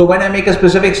nature. So when I make a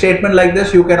specific statement like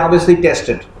this, you can obviously test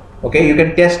it. Okay, you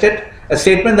can test it. A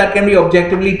statement that can be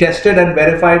objectively tested and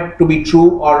verified to be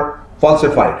true or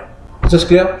falsified. Is this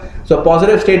clear? So a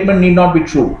positive statement need not be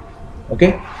true.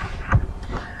 Okay.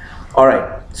 All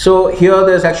right. So here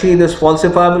there's actually this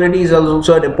falsifiability is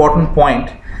also an important point.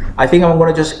 I think I'm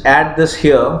going to just add this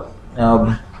here.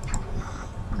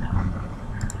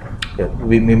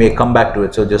 We may come back to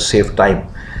it, so just save time.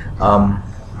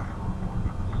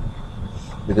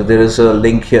 Because there is a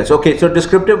link here. So, okay, so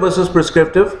descriptive versus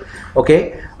prescriptive,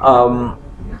 okay, and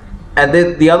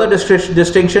the other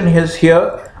distinction is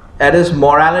here, that is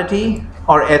morality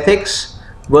or ethics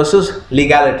versus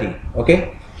legality,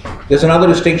 okay. There's another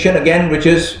distinction again which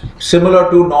is similar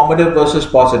to normative versus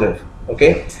positive,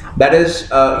 okay. That is,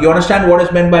 you understand what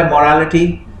is meant by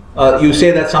morality? You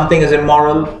say that something is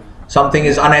immoral, something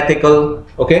is unethical,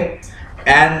 okay,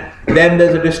 and then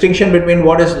there's a distinction between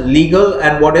what is legal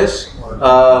and what is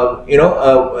what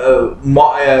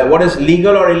is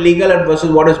legal or illegal, and versus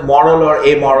what is moral or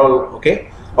amoral, okay,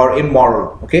 or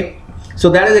immoral, okay. So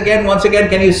that is again, once again,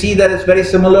 can you see that it's very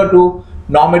similar to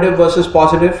normative versus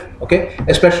positive, okay,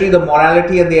 especially the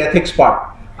morality and the ethics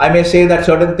part. I may say that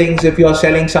certain things, if you are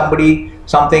selling somebody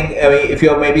something, if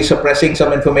you are maybe suppressing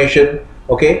some information,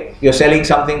 okay, you're selling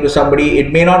something to somebody,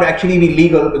 it may not actually be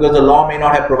legal because the law may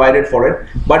not have provided for it,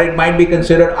 but it might be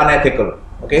considered unethical,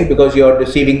 okay, because you're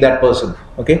deceiving that person,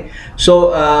 okay.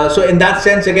 So so in that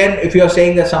sense, again, if you're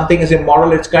saying that something is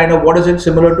immoral, it's kind of, what is it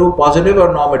similar to, positive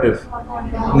or normative?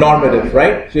 Normative,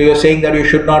 right? So you're saying that you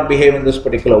should not behave in this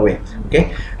particular way,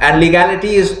 okay. And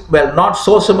legality is, well, not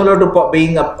so similar to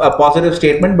being a positive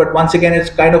statement, but once again, it's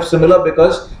kind of similar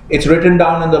because it's written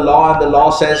down in the law, and the law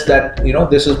says that, you know,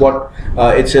 this is what,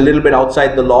 it's a little bit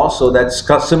outside the law, so that's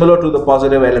similar to the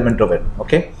positive element of it,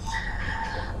 okay.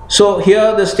 So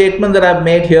here, the statement that I've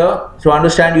made here, to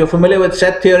understand, you're familiar with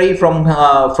set theory from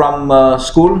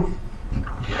school,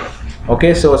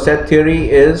 okay. So set theory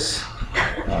is,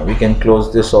 we can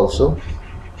close this also.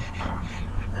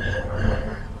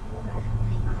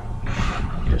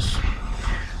 Yes.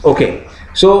 Okay.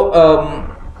 So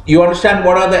you understand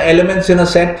what are the elements in a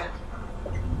set?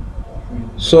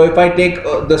 So if I take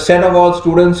the set of all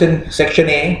students in section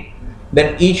A,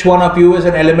 then each one of you is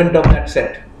an element of that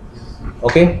set.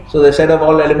 Okay, so the set of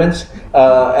all elements,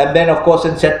 and then of course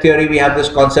in set theory we have this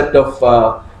concept of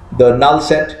the null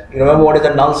set. You remember what is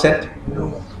a null set?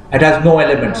 It has no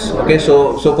elements. Okay,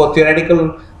 so for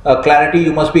theoretical clarity,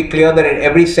 you must be clear that in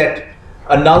every set,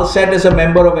 a null set is a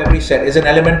member of every set, is an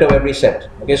element of every set.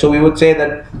 Okay, so we would say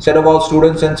that set of all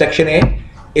students in section A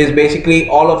is basically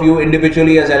all of you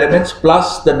individually as elements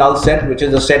plus the null set, which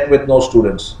is a set with no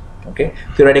students. Okay,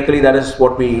 theoretically that is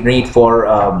what we need for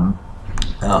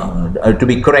to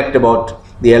be correct about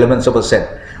the elements of a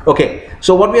set. Okay,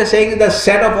 so what we are saying is the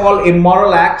set of all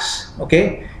immoral acts,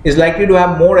 okay, is likely to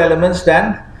have more elements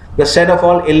than the set of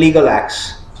all illegal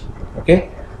acts.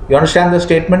 Okay, you understand the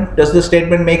statement? Does the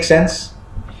statement make sense?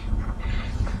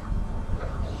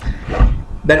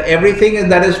 That everything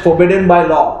that is forbidden by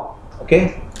law,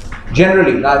 okay,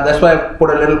 generally, that's why I put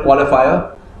a little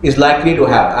qualifier, is likely to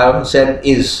have. I haven't said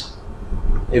is.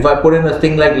 If I put in a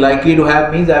thing like likely to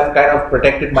have, means I've kind of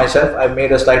protected myself. I've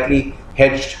made a slightly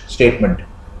hedged statement.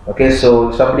 Okay, so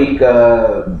if somebody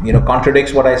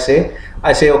contradicts what I say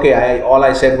okay, all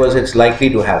I said was it's likely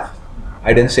to have.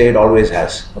 I didn't say it always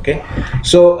has. Okay,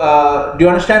 so do you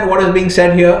understand what is being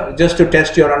said here? Just to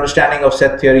test your understanding of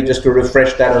set theory, just to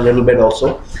refresh that a little bit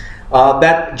also.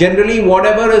 That generally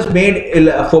whatever is made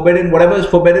forbidden, whatever is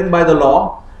forbidden by the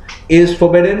law, is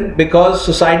forbidden because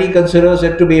society considers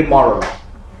it to be immoral.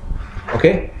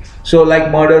 Okay, so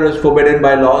like murder is forbidden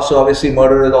by law, so obviously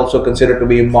murder is also considered to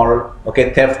be immoral.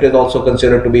 Okay, theft is also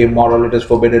considered to be immoral, it is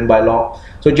forbidden by law.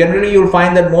 So generally you'll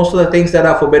find that most of the things that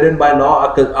are forbidden by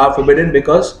law are forbidden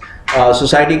because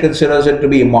society considers it to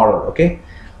be immoral. Okay,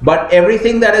 but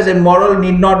everything that is immoral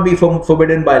need not be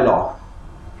forbidden by law.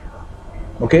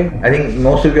 Okay, I think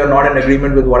most of you are not in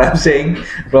agreement with what I'm saying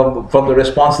from the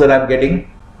response that I'm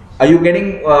getting. Are you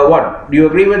getting what? Do you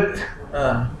agree with?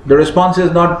 The response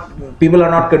is not, people are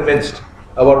not convinced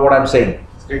about what I'm saying.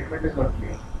 Statement is not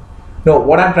clear. No,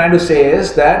 what I'm trying to say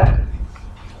is that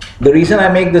the reason I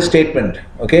make this statement,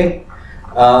 okay,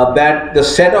 that the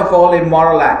set of all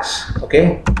immoral acts,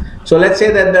 okay, so let's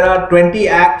say that there are 20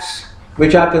 acts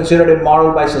which are considered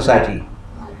immoral by society,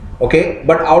 okay,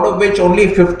 but out of which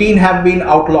only 15 have been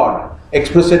outlawed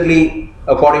explicitly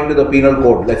according to the penal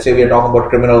code. Let's say we are talking about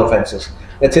criminal offenses.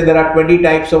 Let's say there are 20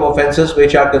 types of offenses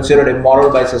which are considered immoral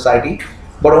by society,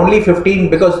 but only 15,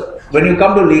 because when you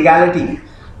come to legality,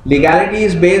 legality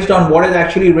is based on what is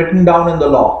actually written down in the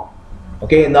law.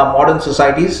 Okay, in the modern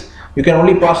societies, you can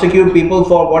only prosecute people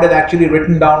for what is actually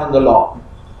written down in the law.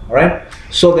 Alright,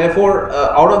 so therefore,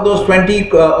 out of those 20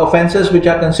 offenses which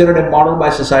are considered immoral by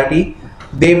society,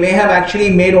 they may have actually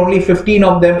made only 15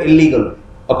 of them illegal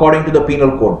according to the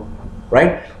penal code.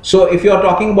 Right? So if you are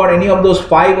talking about any of those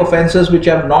 5 offenses which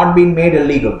have not been made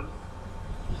illegal,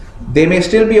 they may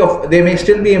still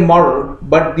be immoral,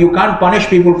 but you can't punish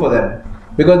people for them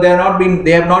because they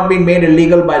have not been made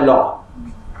illegal by law.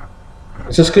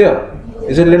 Is this clear?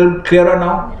 Is it a little clearer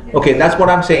now? Okay, that's what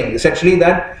I'm saying. Essentially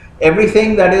that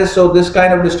everything that is, so this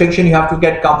kind of distinction you have to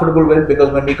get comfortable with,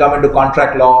 because when we come into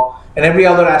contract law and every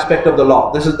other aspect of the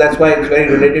law, that's why it's very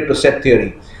related to set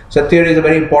theory. Set theory is a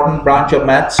very important branch of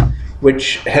maths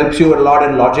which helps you a lot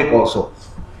in logic also.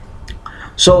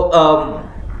 So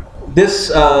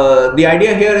the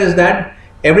idea here is that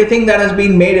everything that has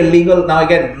been made illegal, now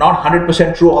again, not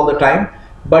 100% true all the time,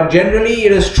 but generally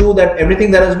it is true that everything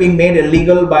that has been made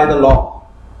illegal by the law,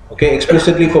 okay,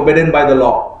 explicitly forbidden by the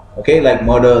law, okay, like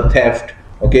murder, theft,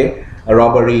 okay,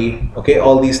 robbery, okay,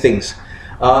 all these things.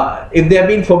 If they have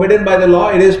been forbidden by the law,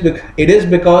 it is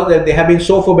because they have been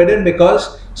so forbidden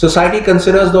because society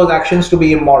considers those actions to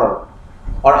be immoral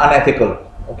or unethical.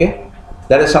 Okay,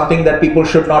 that is something that people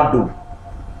should not do.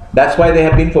 That's why they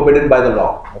have been forbidden by the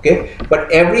law. Okay,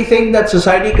 but everything that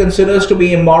society considers to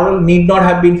be immoral need not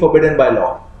have been forbidden by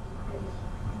law.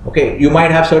 Okay, you might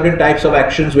have certain types of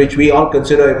actions which we all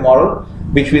consider immoral,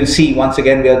 which we'll see. Once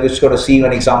again, we are just going to see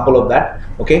an example of that,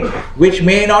 okay, which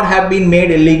may not have been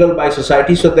made illegal by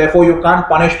society, so therefore you can't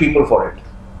punish people for it.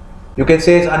 You can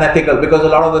say it's unethical because a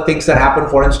lot of the things that happen,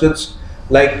 for instance,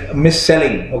 like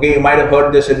mis-selling, okay, you might have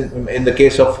heard this in the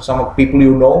case of some of people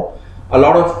you know. A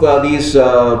lot of these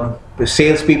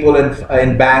salespeople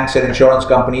in banks and insurance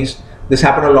companies, this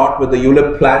happened a lot with the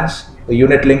ULIP plans, the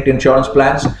unit-linked insurance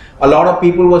plans. A lot of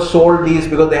people were sold these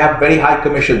because they have very high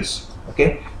commissions.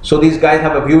 Okay, so these guys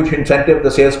have a huge incentive.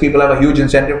 The salespeople have a huge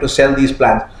incentive to sell these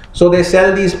plans. So they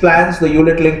sell these plans, the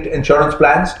unit-linked insurance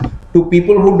plans, to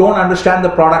people who don't understand the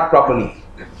product properly.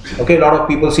 Okay, a lot of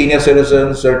people, senior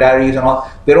citizens, retirees and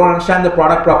all, they don't understand the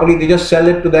product properly. They just sell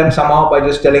it to them somehow by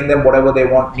just telling them whatever they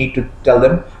need to tell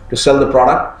them to sell the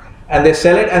product. And they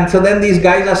sell it, and so then these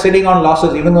guys are sitting on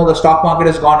losses, even though the stock market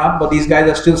has gone up, but these guys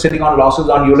are still sitting on losses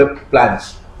on ULIP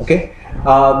plans. Okay,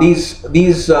 these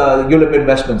ULIP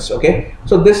investments. Okay,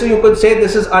 so this, you could say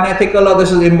this is unethical or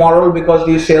this is immoral because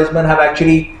these salesmen have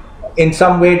actually in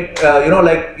some way,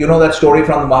 like that story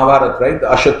from the Mahabharata, right? The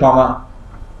Ashwatthama,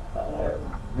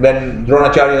 when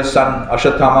Dronacharya's son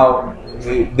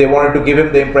Ashwatthama, they wanted to give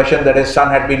him the impression that his son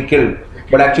had been killed,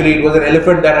 but actually it was an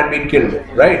elephant that had been killed,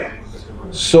 right?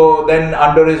 So then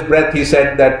under his breath he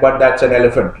said that, but that's an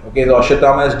elephant. Okay, so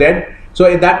Ashwatthama is dead,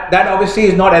 So that obviously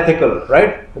is not ethical,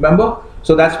 right? Remember?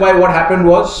 So that's why what happened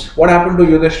to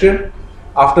Yudhishthir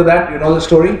after that? You know the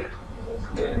story?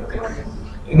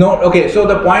 No, okay, so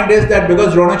the point is that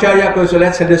because Dronacharya, so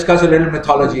let's discuss a little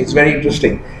mythology, it's very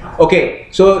interesting. Okay,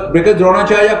 so because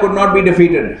Dronacharya could not be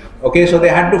defeated, okay, so they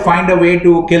had to find a way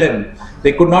to kill him.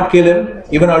 They could not kill him,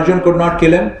 even Arjun could not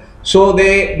kill him. So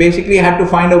they basically had to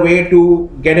find a way to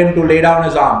get him to lay down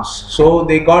his arms. So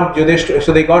they got Yudhishthira,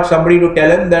 so they got somebody to tell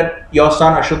him that your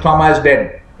son Ashwatthama is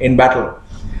dead in battle.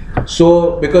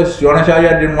 So because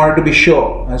Dronacharya didn't want to be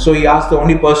sure, and so he asked the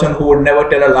only person who would never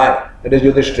tell a lie, that is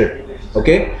Yudhishthira.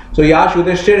 Okay, so he asked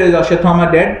Yudhishthira, is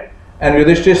Ashwatthama dead? And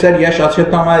Yudhishthira said, yes,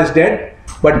 Ashwatthama is dead.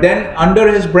 But then under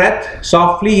his breath,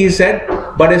 softly he said,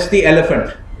 but it's the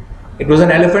elephant. It was an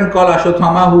elephant called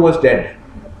Ashwatthama who was dead.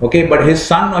 Okay, but his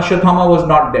son Ashwatthama was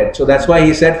not dead. So that's why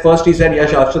he said, first he said,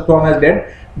 yes, Ashwatthama is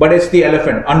dead, but it's the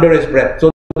elephant under his breath.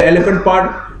 So the elephant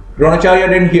part, Dronacharya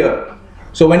didn't hear.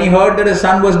 So when he heard that his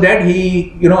son was dead,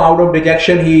 he, out of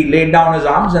dejection, he laid down his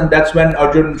arms, and that's when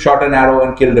Arjun shot an arrow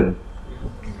and killed him.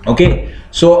 Okay,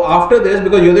 so after this,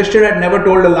 because Yudhishthira had never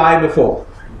told a lie before,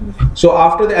 so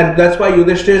after that, and that's why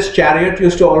Yudhishthira's chariot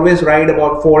used to always ride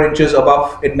about 4 inches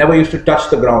above, it never used to touch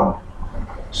the ground.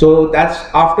 So that's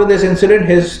after this incident,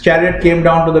 his chariot came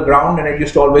down to the ground and it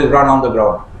used to always run on the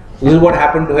ground. This is what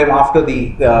happened to him after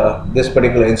this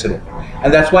particular incident.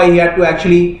 And that's why he had to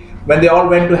actually, when they all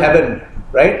went to heaven,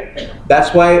 right?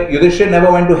 That's why Yudhishthira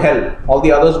never went to hell. All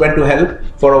the others went to hell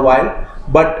for a while.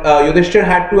 But Yudhishthira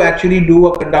had to actually do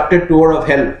a conducted tour of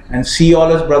hell and see all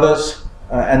his brothers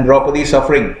and Draupadi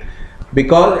suffering.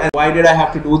 Because, and why did I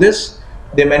have to do this?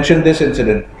 They mentioned this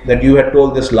incident, that you had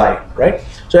told this lie, right?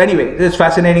 So anyway, this is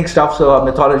fascinating stuff. So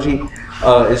mythology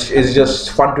is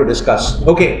just fun to discuss.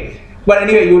 Okay, but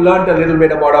anyway, you learned a little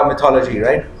bit about our mythology,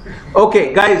 right?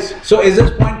 Okay, guys, so is this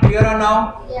point clearer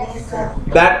now? Yes, sir.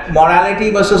 That morality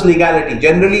versus legality.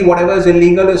 Generally, whatever is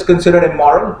illegal is considered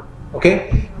immoral.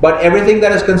 Okay, but everything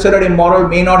that is considered immoral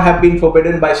may not have been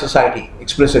forbidden by society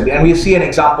explicitly, and we see an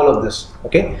example of this.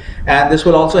 Okay, and this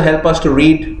will also help us to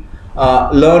read,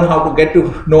 learn how to get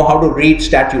to know how to read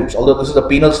statutes. Although this is a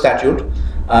penal statute,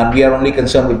 and we are only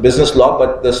concerned with business law,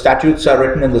 but the statutes are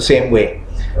written in the same way.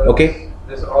 Okay.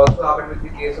 This also happened with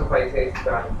the case of ICICI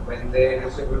Bank when they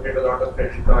distributed a lot of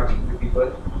credit cards to people,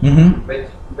 which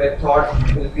were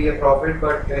thought will be a profit,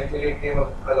 but eventually it came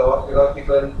a loss because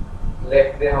people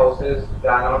left their houses,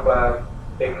 ran out by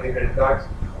taking the credit cards,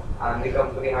 and the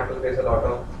company had to face a lot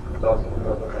of losses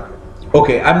because of that.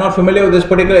 Okay, I'm not familiar with this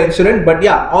particular incident, but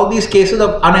yeah, all these cases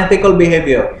of unethical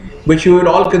behavior, which you would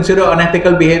all consider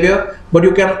unethical behavior, but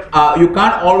you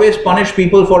can't always punish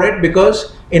people for it,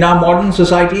 because in our modern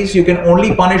societies, you can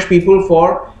only punish people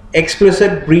for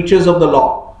explicit breaches of the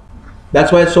law.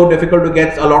 That's why it's so difficult to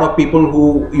get a lot of people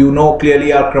who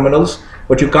clearly are criminals,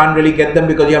 but you can't really get them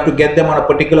because you have to get them on a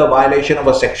particular violation of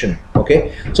a section.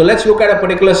 Okay, so let's look at a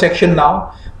particular section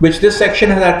now, which this section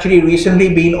has actually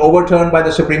recently been overturned by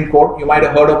the Supreme Court. You might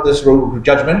have heard of this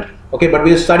judgment. Okay, but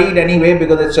we'll study it anyway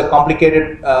because it's a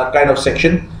complicated kind of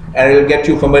section, and it will get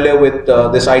you familiar with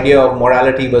this idea of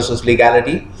morality versus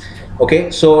legality.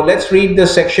 Okay, so let's read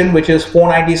this section, which is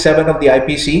 497 of the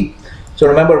IPC. So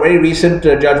remember, very recent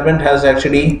judgment has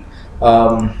actually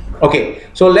okay,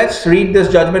 so let's read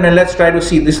this judgment and let's try to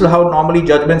see. This is how normally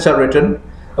judgments are written.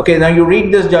 Okay, now you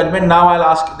read this judgment. Now I'll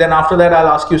ask, then after that I'll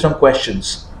ask you some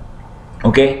questions.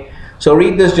 Okay, so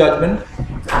read this judgment.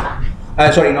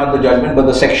 Sorry, not the judgment, but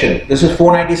the section. This is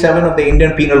 497 of the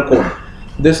Indian Penal Code.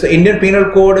 The Indian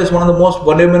Penal Code is one of the most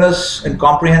voluminous and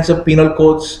comprehensive penal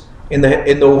codes in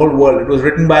the whole world. It was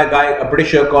written by a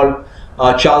Britisher called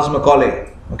Charles Macaulay.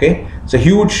 Okay, it's a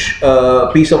huge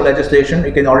piece of legislation.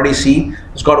 You can already see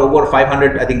it's got over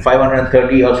 500, I think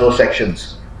 530 or so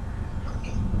sections.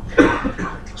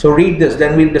 So read this,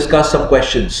 then we'll discuss some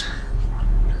questions.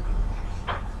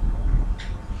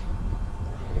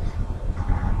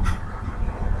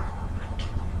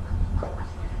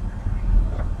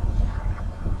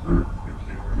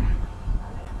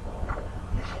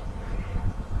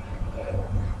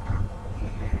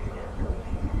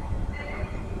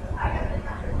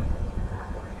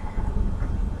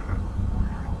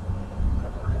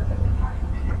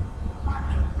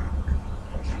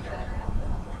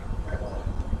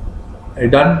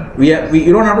 Done.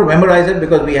 You don't have to memorize it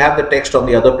because we have the text on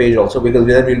the other page also, because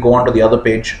then we'll go on to the other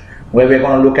page where we're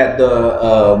going to look at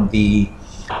the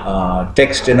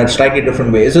text in a slightly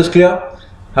different way. Is this clear?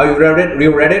 How you read it?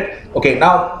 You read it? Okay.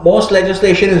 Now most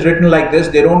legislation is written like this.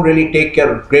 They don't really take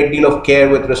a great deal of care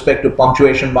with respect to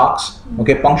punctuation marks.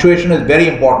 Okay, punctuation is very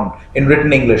important in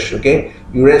written English. Okay,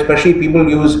 especially people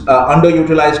use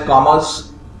underutilized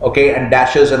commas okay, and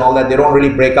dashes and all that. They don't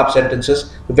really break up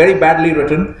sentences. Very badly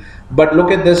written. But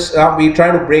look at this. We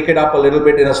try to break it up a little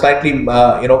bit in a slightly,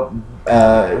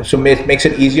 so makes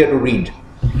it easier to read.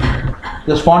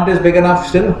 This font is big enough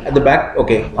still at the back?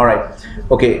 Okay, all right.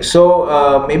 Okay,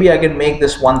 so maybe I can make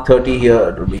this 130 here.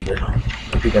 It will be little,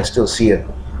 if you can still see it.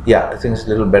 Yeah, I think it's a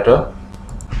little better.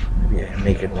 Maybe I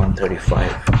make it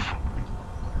 135.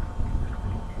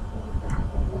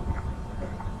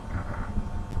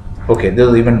 Okay, this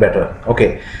is even better.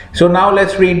 Okay, so now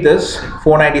let's read this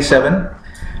 497.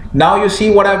 Now you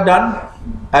see what I've done.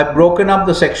 I've broken up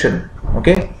the section.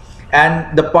 Okay,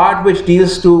 and the part which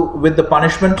deals with the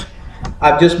punishment,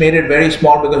 I've just made it very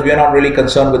small because we are not really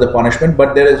concerned with the punishment.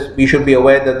 But we should be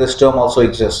aware that this term also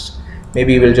exists.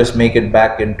 Maybe we'll just make it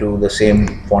back into the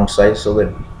same font size so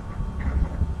that.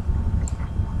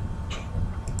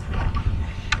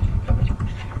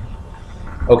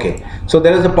 Okay, so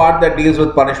there is a part that deals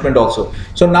with punishment also.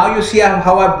 So now you see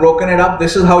how I've broken it up.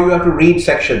 This is how you have to read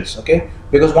sections, okay?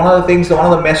 Because one of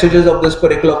the messages of this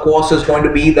particular course is going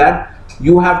to be that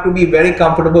you have to be very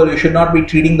comfortable. You should not be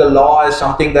treating the law as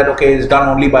something that, okay, is done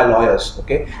only by lawyers,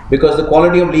 okay? Because the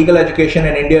quality of legal education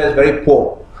in India is very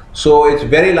poor. So it's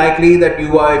very likely that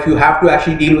if you have to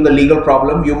actually deal with a legal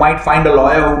problem, you might find a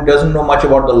lawyer who doesn't know much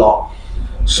about the law.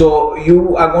 So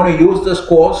you are going to use this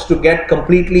course to get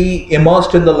completely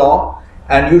immersed in the law,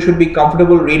 and you should be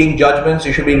comfortable reading judgments.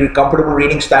 You should be comfortable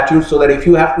reading statutes, so that if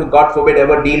you have to, God forbid,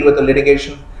 ever deal with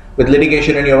litigation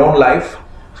in your own life,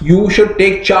 you should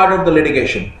take charge of the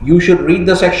litigation. You should read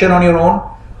the section on your own,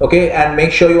 okay, and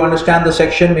make sure you understand the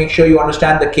section. Make sure you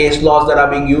understand the case laws that are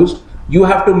being used. You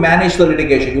have to manage the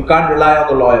litigation. You can't rely on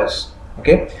the lawyers.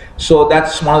 Okay, so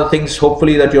that's one of the things.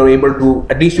 Hopefully, that you're able to,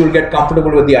 at least you'll get comfortable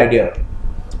with the idea.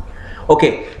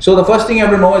 Okay, so the first thing you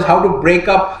have to know is how to break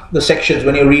up the sections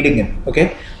when you're reading it.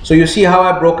 Okay, so you see how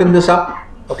I've broken this up,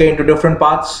 okay, into different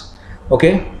parts.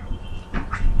 Okay,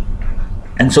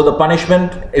 and so the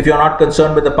punishment, if you're not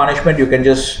concerned with the punishment, you can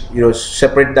just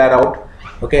separate that out.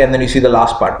 Okay, and then you see the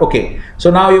last part. Okay,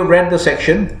 so now you've read the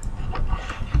section.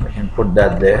 I can put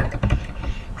that there.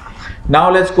 Now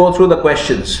let's go through the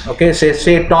questions. Okay,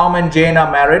 say Tom and Jane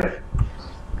are married.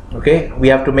 Okay, we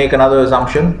have to make another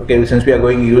assumption. Okay, since we are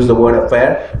going to use the word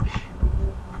affair.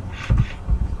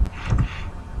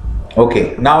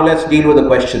 Okay, now let's deal with the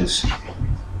questions.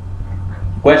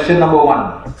 Question number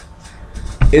 1.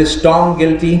 Is Tom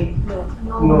guilty?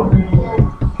 No.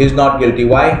 He's not guilty.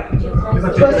 Why?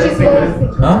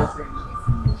 Huh?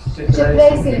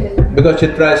 Chitra is single. Because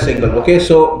Chitra is single. Okay,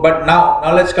 so but now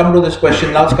let's come to this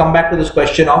question. Now let's come back to this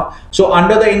question of, so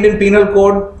under the Indian Penal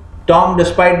Code, Tom,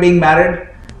 despite being married,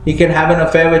 he can have an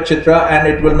affair with Chitra and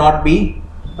it will not be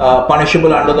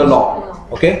punishable under the law.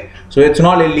 Okay, so it's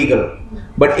not illegal.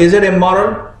 But is it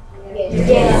immoral?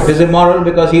 Yes. It is immoral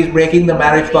because he is breaking the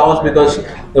marriage vows, because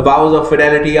the vows of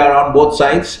fidelity are on both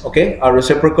sides, okay, are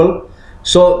reciprocal.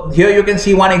 So here you can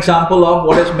see one example of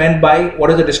what is meant by,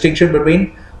 what is the distinction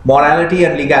between morality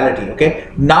and legality. Okay,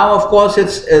 now of course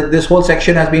it's this whole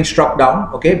section has been struck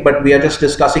down, okay, but we are just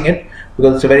discussing it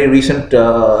because it's a very recent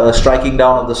striking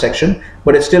down of the section,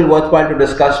 but it's still worthwhile to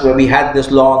discuss, where we had this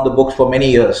law on the books for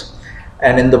many years,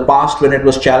 and in the past when it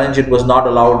was challenged, it was not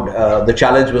allowed, the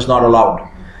challenge was not allowed.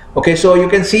 Okay, so you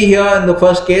can see here in the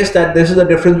first case that this is the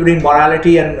difference between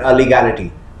morality and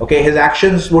legality. Okay, his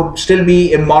actions would still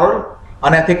be immoral,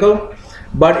 unethical,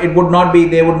 but it would not be,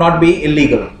 they would not be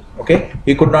illegal. Okay,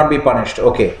 he could not be punished.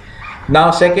 Okay, now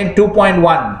second,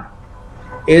 2.1,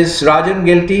 is Rajan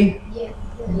guilty? Yes.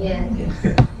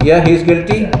 Yes. Yeah, he's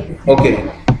guilty. Okay.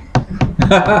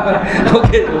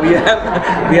 Okay, so we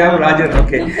have Rajan.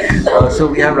 Okay, so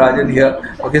we have Rajan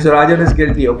here. Okay, so Rajan is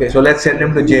guilty. Okay, so let's send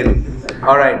him to jail.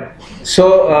 All right.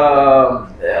 So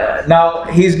now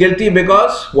he's guilty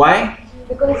because why?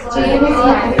 Because Jane is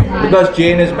married. Because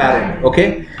Jane is married.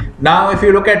 Okay. Now if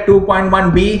you look at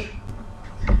 2.1b,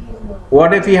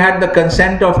 what if he had the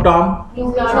consent of Tom?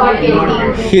 He's not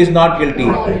guilty. He is not guilty.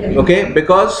 Okay,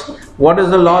 because what does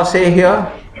the law say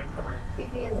here?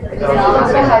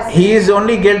 He is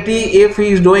only guilty if he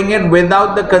is doing it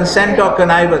without the consent or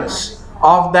connivance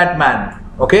of that man.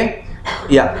 Okay?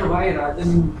 Yeah. So why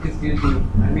Rajan is guilty?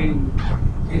 I mean,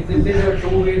 is it a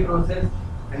two-way process?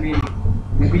 I mean,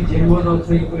 maybe Jane was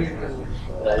also equally interested.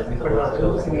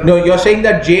 No, you're saying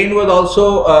that Jane was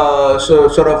also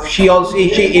she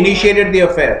initiated the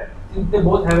affair. Since they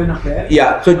both have an affair.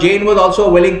 Yeah, so Jane was also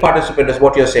a willing participant, is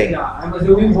what you're saying. Yeah, I'm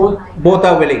assuming Both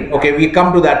are willing. Okay, we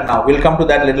come to that now. We'll come to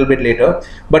that a little bit later.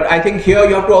 But I think here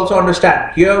you have to also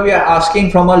understand, here we are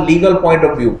asking from a legal point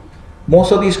of view.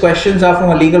 Most of these questions are from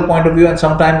a legal point of view, and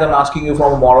sometimes I'm asking you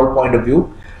from a moral point of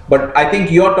view. But I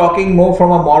think you're talking more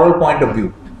from a moral point of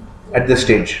view at this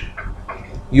stage.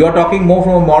 You're talking more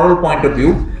from a moral point of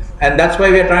view, and that's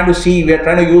why we are trying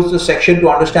to use this section to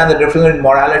understand the difference in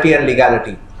morality and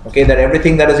legality. Okay, that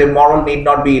everything that is immoral need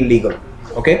not be illegal.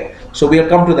 Okay, so we'll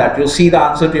come to that. You'll see the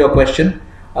answer to your question.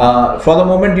 For the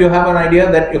moment, you have an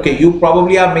idea that, okay, you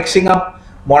probably are mixing up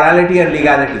morality and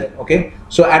legality. Okay,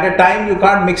 so at a time you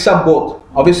can't mix up both.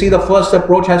 Obviously, the first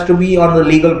approach has to be on the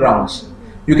legal grounds.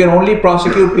 You can only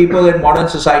prosecute people in modern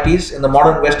societies, in the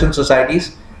modern Western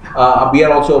societies. We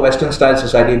are also a Western style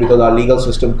society because our legal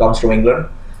system comes from England.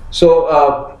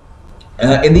 So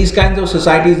in these kinds of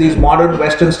societies, these modern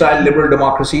Western style liberal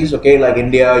democracies, okay, like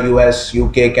India, US,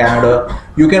 UK, Canada,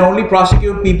 you can only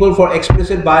prosecute people for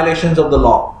explicit violations of the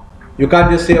law. You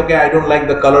can't just say, okay, I don't like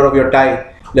the color of your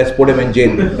tie, let's put him in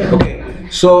jail. Okay,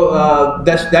 so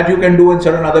that you can do in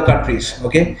certain other countries.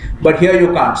 Okay, but here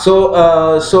you can't.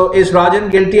 So is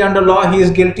Rajan guilty under law? He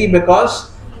is guilty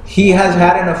because he has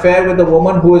had an affair with a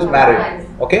woman who is married.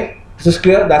 Okay, this is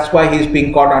clear. That's why he is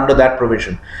being caught under that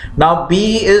provision. Now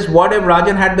B is, what if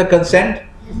Rajan had the consent?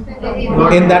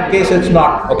 In that case, it's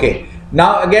not. Okay.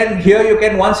 Now again, here you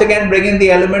can once again bring in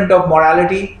the element of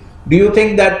morality. Do you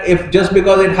think that if just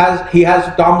because he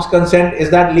has Tom's consent,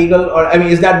 is that legal, or I mean,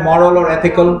 is that moral or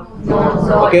ethical? No.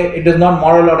 Okay, it is not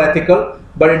moral or ethical,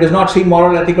 but it does not seem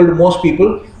moral or ethical to most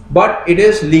people, but it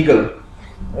is legal.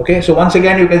 Okay, so once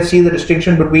again you can see the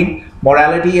distinction between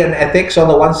morality and ethics on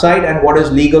the one side and what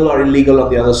is legal or illegal on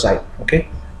the other side. Okay.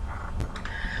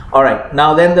 All right.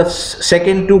 Now then the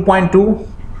second 2.2.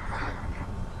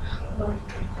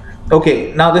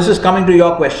 Okay. Now this is coming to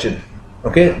your question.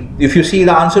 Okay. If you see,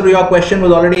 the answer to your question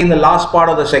was already in the last part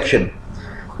of the section.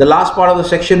 The last part of the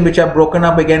section, which I've broken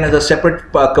up again as a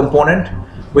separate component,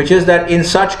 which is that in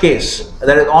such case,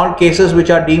 that is all cases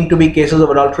which are deemed to be cases of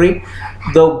adultery,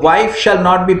 the wife shall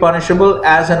not be punishable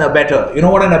as an abettor. You know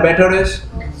what an abettor is?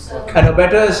 An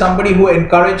abettor is somebody who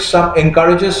encourages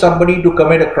somebody to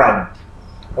commit a crime.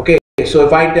 Okay, so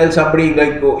if I tell somebody,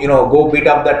 like, go beat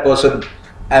up that person,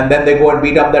 and then they go and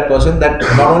beat up that person, that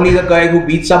not only the guy who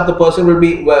beats up the person will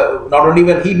be, not only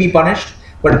will he be punished,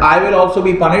 but I will also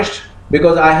be punished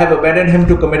because I have abetted him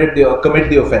to commit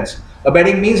the offense.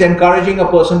 Abetting means encouraging a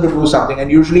person to do something,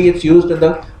 and usually it's used in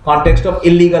the context of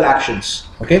illegal actions.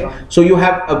 Okay, so you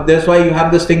have that's why you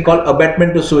have this thing called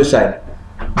abetment to suicide.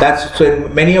 That's so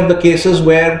in many of the cases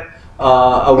where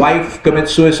a wife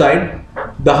commits suicide,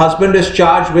 the husband is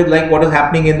charged with, like what is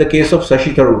happening in the case of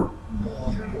Sashi Tharoor.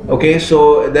 Okay,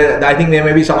 so I think there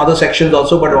may be some other sections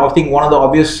also, but I think one of the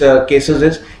obvious cases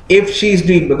is if she's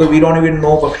doing, because we don't even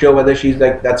know for sure whether she's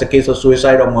like, that's a case of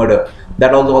suicide or murder.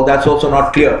 That's also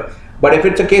not clear. But if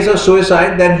it's a case of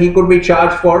suicide, then he could be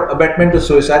charged for abetment to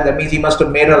suicide. That means he must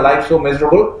have made her life so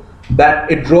miserable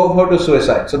that it drove her to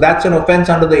suicide. So that's an offense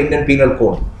under the Indian Penal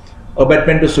Code,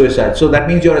 abetment to suicide. So that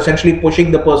means you're essentially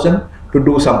pushing the person to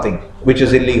do something which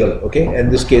is illegal. Okay, in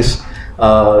this case.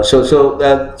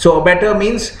 So abettor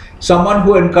means someone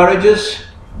who encourages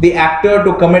the actor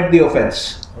to commit the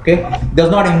offense. Okay, does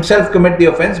not himself commit the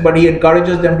offense, but he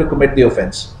encourages them to commit the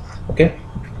offense. Okay.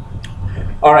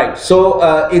 All right.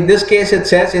 So in this case, it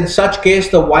says, in such case,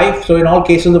 the wife. So in all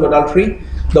cases of adultery,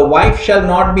 the wife shall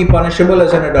not be punishable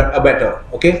as an abettor.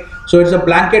 Okay. So it's a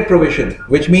blanket provision,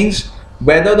 which means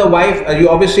whether the wife,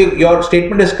 obviously your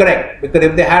statement is correct, because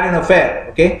if they had an affair,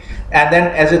 okay, and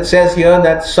then as it says here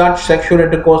that such sexual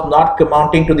intercourse not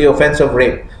amounting to the offense of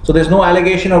rape. So there's no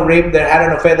allegation of rape, they had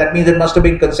an affair, that means it must have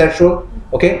been consensual.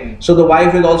 Okay, so the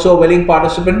wife is also a willing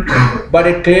participant, but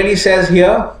it clearly says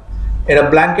here in a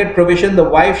blanket provision, the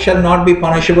wife shall not be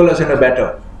punishable as an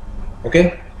abettor.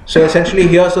 Okay, so essentially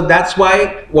here, so that's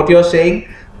why what you're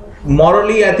saying,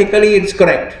 morally, ethically it's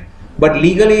correct, but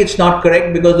legally it's not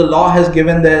correct, because the law has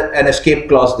given an escape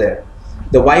clause there.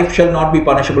 The wife shall not be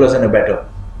punishable as an abettor.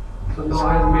 So law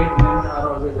has made men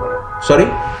are always right. Sorry?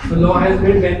 So law has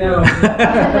made men are always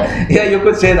right. Yeah, you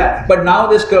could say that. But now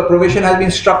this provision has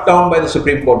been struck down by the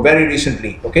Supreme Court very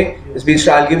recently. Okay, it's been.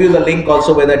 I'll give you the link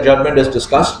also where that judgment is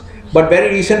discussed. But very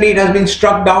recently it has been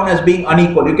struck down as being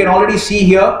unequal. You can already see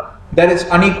here that it's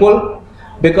unequal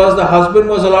because the husband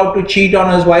was allowed to cheat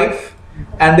on his wife,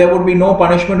 and there would be no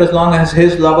punishment as long as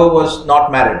his lover was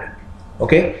not married.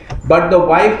 Okay, but the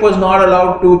wife was not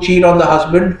allowed to cheat on the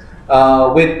husband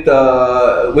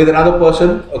with another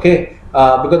person. Okay,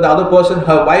 because the other person,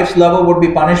 her wife's lover, would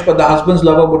be punished, but the husband's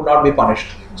lover would not be punished.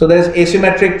 So there is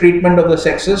asymmetric treatment of the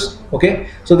sexes. Okay,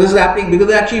 so this is happening because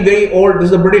they're actually very old. This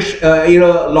is the British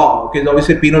era law. Okay,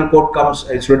 obviously penal code comes.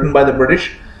 It's written by the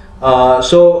British.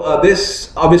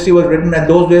 This obviously was written in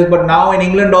those days, but now in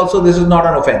England also this is not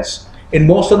an offence. In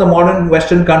most of the modern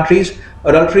Western countries,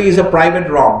 adultery is a private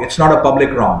wrong, it's not a public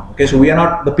wrong. Okay, so we are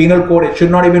not, the penal code, it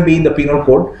should not even be in the penal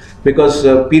code, because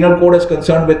penal code is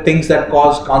concerned with things that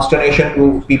cause consternation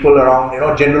to people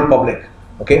around, general public.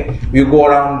 Okay, you go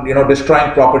around,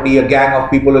 destroying property, a gang of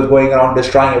people is going around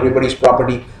destroying everybody's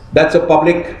property. That's a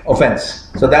public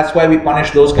offense. So that's why we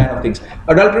punish those kind of things.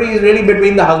 Adultery is really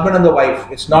between the husband and the wife.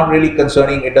 It's not really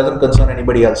concerning, it doesn't concern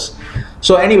anybody else.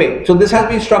 So anyway, so this has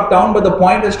been struck down, but the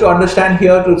point is to understand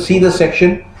here, to see the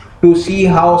section, to see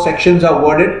how sections are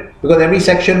worded, because every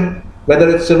section, whether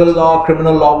it's civil law,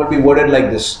 criminal law, will be worded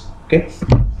like this. Okay.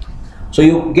 So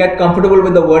you get comfortable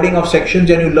with the wording of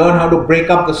sections and you learn how to break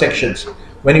up the sections.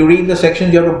 When you read the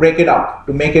sections, you have to break it up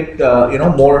to make it,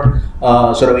 more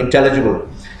sort of intelligible,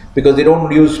 because they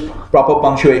don't use proper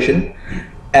punctuation.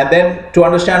 And then to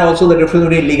understand also the difference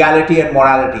between legality and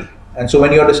morality. And so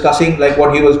when you're discussing, like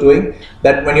what he was doing,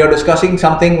 that when you're discussing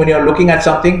something, when you're looking at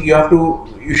something,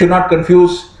 you should not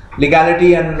confuse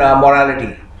legality and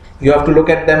morality. You have to look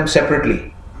at them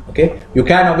separately. Okay, you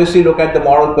can obviously look at the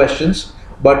moral questions,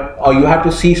 but you have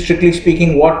to see, strictly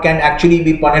speaking, what can actually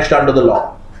be punished under the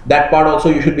law. That part also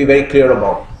you should be very clear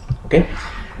about. Okay.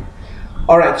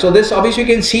 Alright, so this, obviously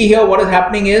you can see here what is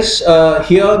happening is,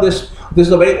 here this is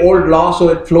a very old law, so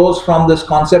it flows from this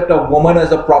concept of woman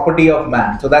as a property of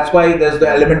man. So that's why there's the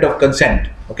element of consent.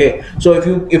 Okay, so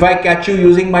if I catch you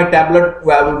using my tablet,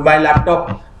 my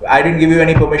laptop, I didn't give you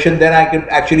any permission, then I can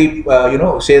actually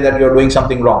say that you're doing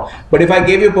something wrong. But if I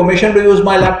gave you permission to use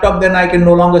my laptop, then I can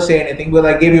no longer say anything because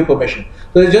I gave you permission.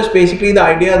 So it's just basically the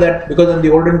idea that, because in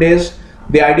the olden days,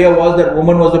 the idea was that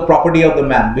woman was the property of the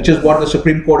man, which is what the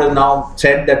Supreme Court has now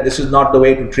said, that this is not the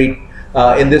way to treat.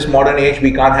 In this modern age,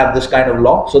 we can't have this kind of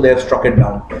law, so they have struck it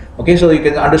down. Okay, so you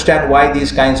can understand why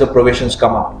these kinds of provisions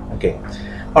come up. Okay,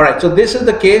 all right. So this is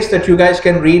the case that you guys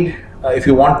can read if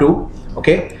you want to.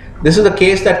 Okay, this is the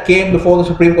case that came before the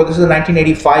Supreme Court. This is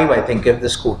 1985, I think. If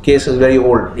this case is very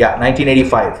old, yeah,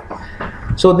 1985.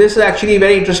 So this is actually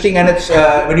very interesting, and it's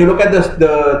when you look at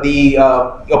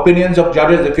the opinions of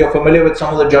judges, if you're familiar with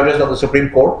some of the judges of the Supreme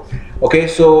Court. Okay,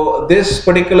 so this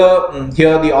particular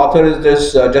here, the author is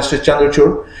this Justice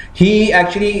Chandrachud. He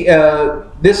actually,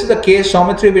 this is the case.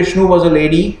 Saumitri Vishnu was a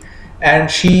lady, and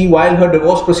she, while her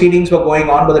divorce proceedings were going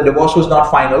on, but the divorce was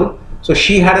not final, so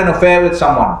she had an affair with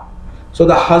someone. So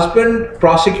the husband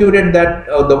prosecuted that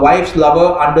the wife's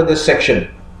lover under this section.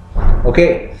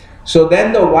 Okay. So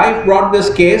then the wife brought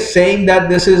this case saying that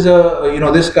this is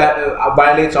this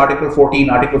violates Article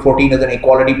 14. Article 14 is an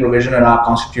equality provision in our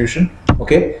constitution.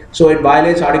 Okay, so it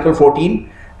violates Article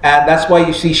 14, and that's why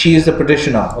you see she is the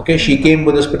petitioner. Okay, she came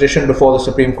with this petition before the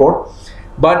Supreme Court,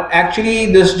 but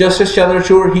actually this Justice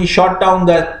Chandrachud, he shot down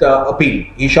that appeal.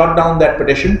 He shot down that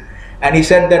petition, and he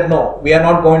said that no, we are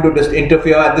not going to just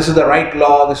interfere, and this is the right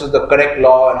law, this is the correct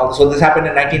law, and all. So this happened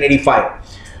in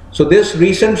 1985. So this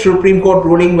recent Supreme Court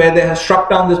ruling where they have struck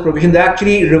down this provision, that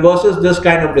actually reverses this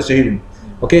kind of decision.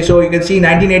 Okay, so you can see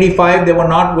 1985, they were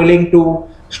not willing to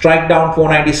strike down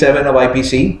 497 of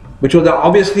IPC, which was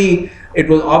obviously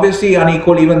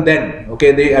unequal even then.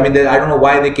 Okay, I don't know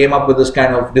why they came up with this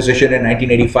kind of decision in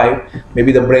 1985.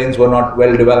 Maybe the brains were not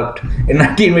well developed in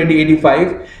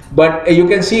 1985. But you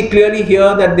can see clearly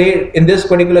here that in this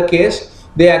particular case,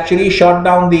 they actually shot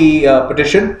down the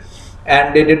petition,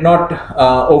 and they did not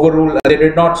overrule, they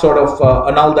did not sort of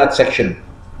annul that section.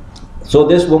 So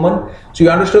this woman, so you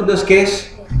understood this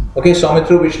case, okay,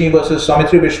 Saumitri Vishnu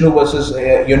versus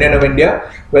Union of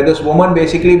India, where this woman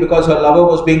basically, because her lover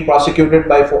was being prosecuted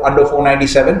under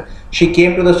 497, she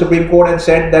came to the Supreme Court and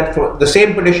said that for the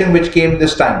same petition which came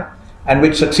this time and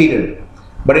which succeeded,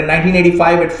 but in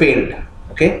 1985 it failed.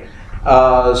 Okay.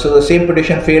 So the same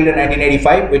petition failed in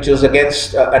 1985, which is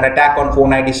against an attack on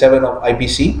 497 of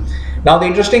IPC. Now the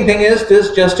interesting thing is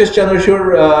this Justice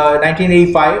Chandrachud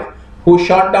 1985, who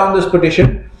shot down this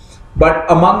petition, but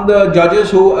among the judges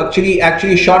who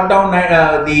actually shot down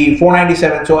the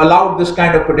 497, so allowed this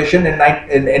kind of petition in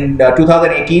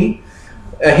 2018,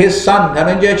 his son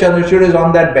Dhananjay Chandrachud is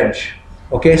on that bench.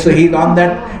 Okay, so he's on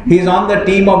the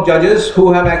team of judges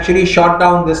who have actually shot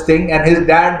down this thing, and his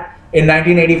dad in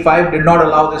 1985 did not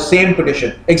allow the same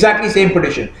petition, exactly same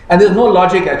petition. And there's no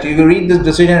logic actually. If you read this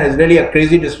decision, it's really a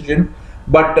crazy decision,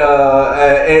 but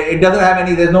it doesn't have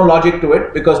there's no logic to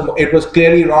it, because it was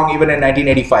clearly wrong even in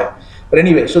 1985. But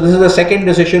anyway, so this is the second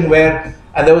decision where,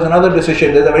 and there was another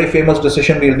decision, there's a very famous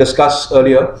decision we'll discuss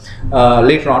later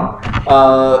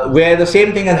on, where the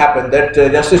same thing has happened, that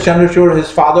Justice Chandrachud, his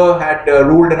father had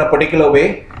ruled in a particular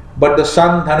way, but the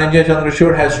son Dhananjay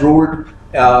Chandrachud has ruled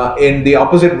in the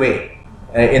opposite way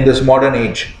in this modern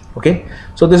age. Okay,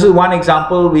 so this is one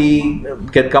example. We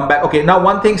can come back. Okay, now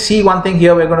one thing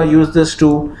here, we're going to use this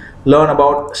to learn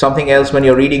about something else when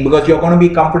you're reading, because you're going to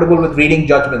be comfortable with reading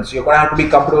judgments. You're going to have to be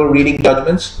comfortable reading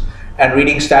judgments and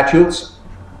reading statutes.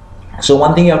 So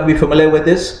one thing you have to be familiar with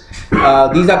is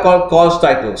these are called cause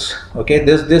titles. Okay,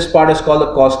 this part is called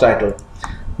the cause title.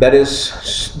 That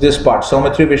is this part,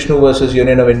 Saumitri Vishnu versus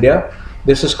Union of India.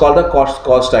 This is called a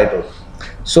cause title.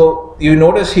 So you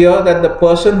notice here that the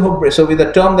person who, so with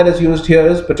the term that is used here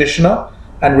is petitioner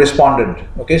and respondent.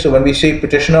 Okay, so when we say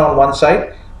petitioner on one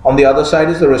side, on the other side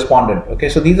is the respondent. Okay,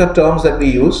 so these are terms that we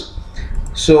use.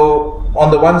 So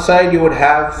on the one side you would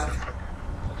have,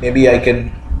 maybe I can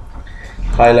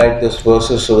highlight this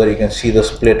verses so that you can see the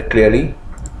split clearly.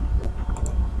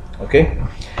 Okay,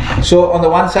 so on the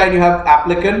one side you have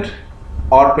applicant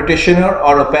or petitioner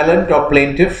or appellant or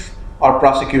plaintiff or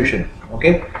prosecution.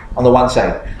 Okay, on the one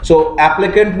side. So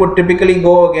applicant would typically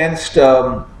go against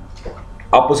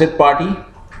opposite party.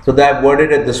 So they have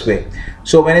worded it this way.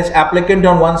 So when it's applicant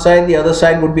on one side, the other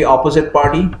side would be opposite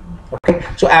party. Okay.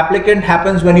 So applicant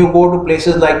happens when you go to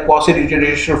places like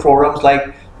quasi-judicial forums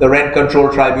like the Rent Control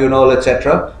Tribunal,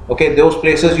 etc. Okay, those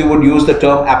places you would use the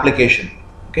term application.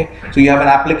 Okay, so you have an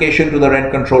application to the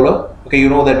rent controller. Okay, you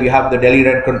know that we have the Delhi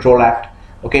Rent Control Act.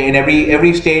 Okay, in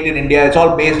every state in India, it's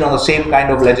all based on the same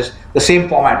kind of the same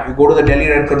format. You go to the Delhi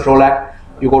Rent Control Act,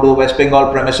 you go to the West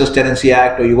Bengal Premises Tenancy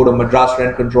Act, or you go to Madras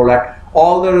Rent Control Act.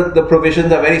 All the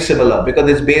provisions are very similar because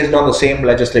it's based on the same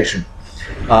legislation,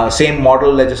 same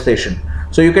model legislation.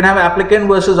 So you can have applicant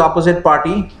versus opposite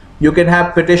party. You can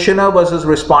have petitioner versus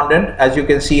respondent, as you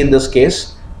can see in this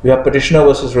case. You have petitioner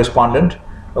versus respondent.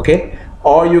 Okay,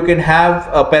 or you can have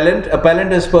appellant.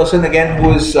 Appellant is person again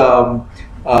who is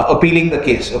appealing the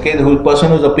case. Okay, the person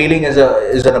who's appealing is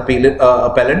an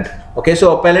appellant. Okay,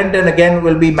 so appellant and again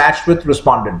will be matched with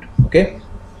respondent. Okay,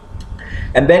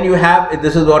 and then you have,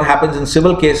 this is what happens in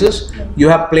civil cases, you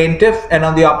have plaintiff and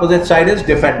on the opposite side is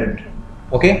defendant.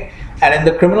 Okay, and in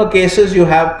the criminal cases you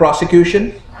have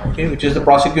prosecution. Okay, which is the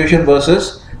prosecution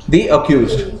versus the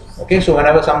accused. Okay, so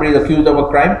whenever somebody is accused of a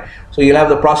crime, so you'll have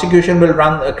the prosecution will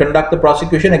conduct the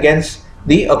prosecution against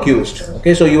the accused.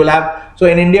 Okay, so you will have, so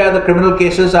in India the criminal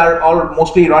cases are all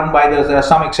mostly run by there are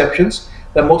some exceptions,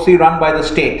 they're mostly run by the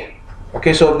state.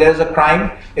 Okay, so if there's a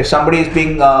crime, if somebody is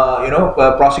being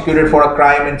prosecuted for a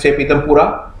crime in say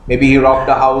Pitampura, maybe he robbed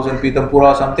a house in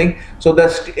Pitampura or something, so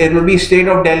it will be state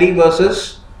of Delhi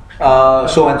versus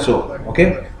so and so.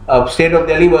 Okay, state of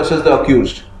Delhi versus the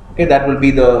accused. Okay, that will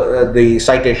be the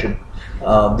citation,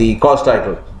 the cause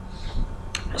title.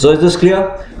 So is this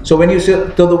clear? So when you say,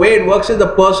 so the way it works is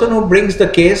the person who brings the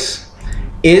case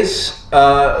is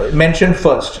mentioned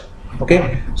first.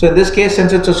 Okay, so in this case,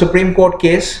 since it's a Supreme Court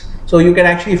case, so you can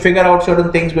actually figure out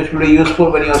certain things which will be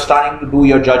useful when you're starting to do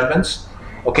your judgments.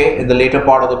 Okay, in the later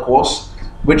part of the course,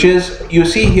 which is, you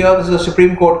see here, this is a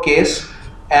Supreme Court case,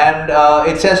 and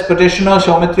it says petitioner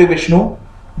Saumitri Vishnu.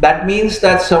 That means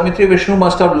that Saumitri Vishnu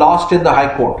must have lost in the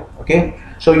High Court. Okay,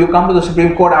 so you come to the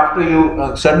Supreme Court after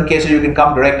you, certain cases you can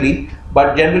come directly,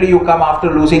 but generally you come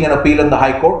after losing an appeal in the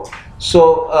High Court.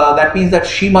 So that means that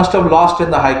she must have lost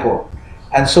in the High Court,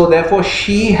 and so therefore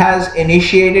she has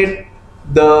initiated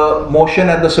the motion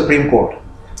at the Supreme Court.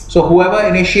 So whoever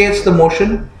initiates the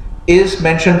motion is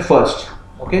mentioned first.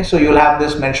 Okay, so you'll have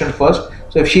this mentioned first.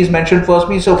 So if she's mentioned first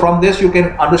means, so from this you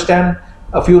can understand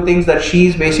a few things, that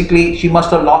she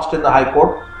must have lost in the High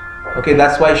Court. Okay,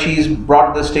 that's why she's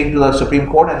brought this thing to the Supreme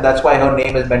Court, and that's why her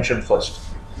name is mentioned first.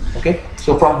 Okay,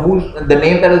 so from the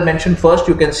name that is mentioned first,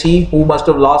 you can see who must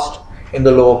have lost in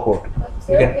the lower court.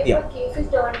 Sir, if a case is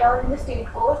turned down in the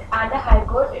state court and a high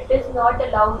court, it is not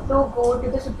allowed to go to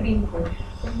the Supreme Court.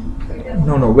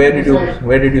 No. Where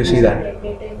did you see that?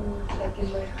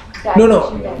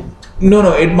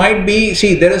 No. It might be.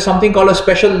 See, there is something called a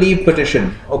special leave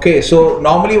petition. Okay, so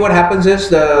normally what happens is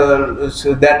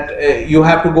that you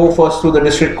have to go first through the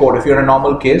district court if you're in a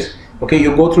normal case. Okay,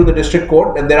 you go through the district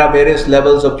court, and there are various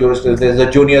levels of jurisdiction. There's a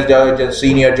junior judge, a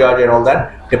senior judge, and all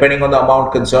that, depending on the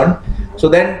amount concerned. So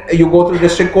then you go through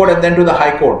district court and then to the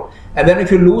High Court. And then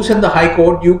if you lose in the High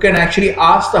Court, you can actually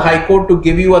ask the High Court to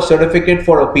give you a certificate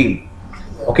for appeal.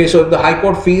 Okay, so if the High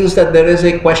Court feels that there is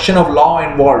a question of law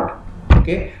involved,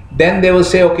 okay, then they will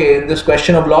say, okay, in this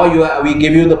question of law, we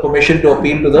give you the permission to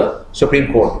appeal to the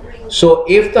Supreme Court. So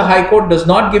if the High Court does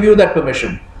not give you that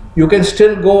permission, you can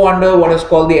still go under what is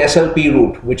called the SLP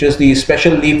route, which is the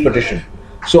special leave petition.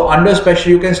 So under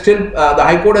special, you can still, the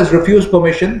High Court has refused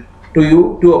permission to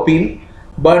you to appeal,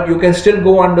 but you can still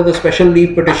go under the special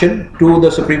leave petition to the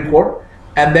Supreme Court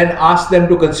and then ask them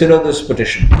to consider this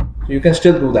petition. So you can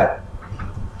still do that.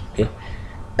 Okay.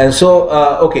 And so,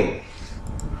 okay.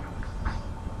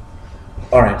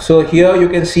 Alright, so here you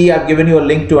can see I've given you a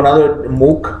link to another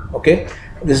MOOC, okay,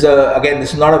 This is again,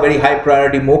 this is not a very high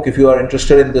priority MOOC. If you are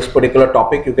interested in this particular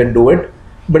topic, you can do it.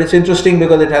 But it's interesting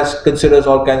because it considers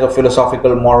all kinds of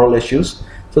philosophical, moral issues.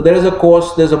 So there is a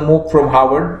course, there's a MOOC from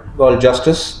Harvard called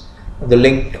Justice. The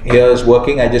link here is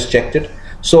working. I just checked it.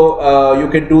 So you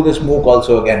can do this MOOC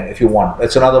also again if you want.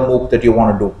 That's another MOOC that you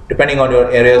want to do, depending on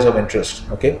your areas of interest.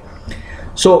 Okay.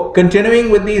 So continuing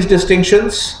with these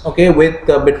distinctions, okay, with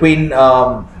between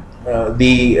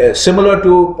similar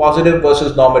to positive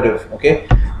versus normative, okay,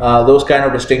 those kind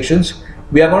of distinctions.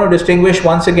 We are going to distinguish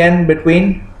once again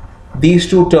between these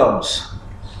two terms: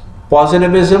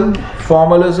 positivism,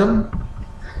 formalism,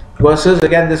 versus,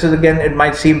 again, this is, again, it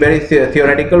might seem very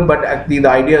theoretical, but actually the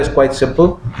idea is quite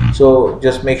simple. So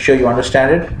just make sure you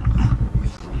understand it.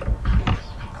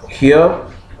 Here,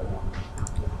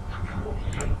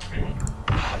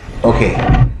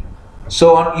 okay,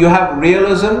 so you have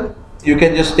realism. You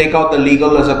can just take out the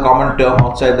legal as a common term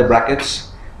outside the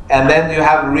brackets, and then you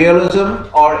have realism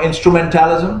or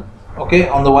instrumentalism, okay,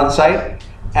 on the one side,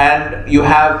 and you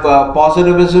have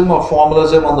positivism or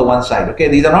formalism on the one side. Okay,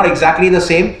 these are not exactly the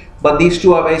same, but these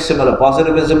two are very similar.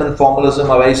 Positivism and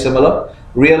formalism are very similar.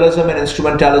 Realism and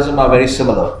instrumentalism are very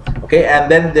similar. Okay,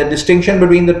 and then the distinction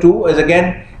between the two is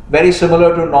again very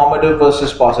similar to normative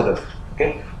versus positive.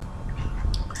 Okay.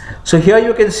 So here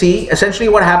you can see essentially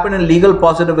what happened in legal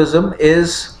positivism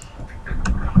is,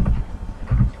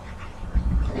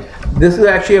 this is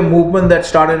actually a movement that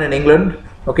started in England.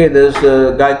 Okay, there's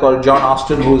a guy called John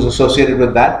Austin who is associated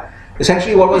with that.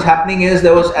 Essentially what was happening is,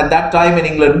 there was at that time in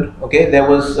England, okay, there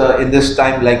was in this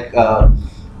time, like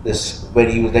this,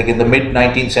 when he was like in the mid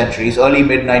 19th centuries, early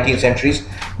mid 19th centuries,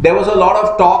 there was a lot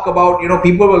of talk about, you know,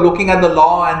 people were looking at the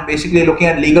law and basically looking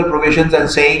at legal provisions and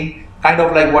saying, kind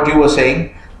of like what you were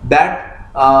saying, that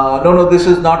no, this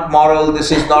is not moral,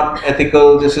 this is not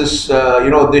ethical, this is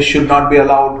this should not be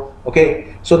allowed.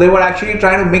 Okay, so they were actually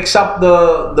trying to mix up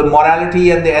the morality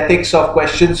and the ethics of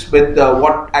questions with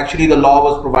what actually the law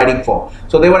was providing for.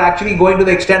 So they were actually going to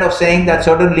the extent of saying that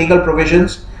certain legal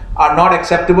provisions are not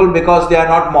acceptable because they are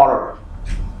not moral.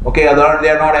 Okay, they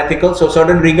are not ethical. So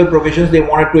certain legal provisions they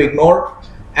wanted to ignore,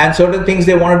 and certain things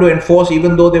they wanted to enforce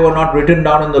even though they were not written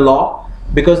down in the law,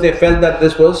 because they felt that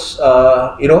this was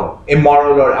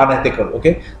immoral or unethical.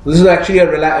 Okay, this is actually a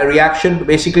reaction.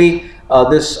 Basically,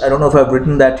 this, I don't know if I've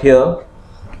written that here.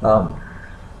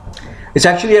 It's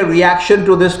actually a reaction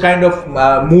to this kind of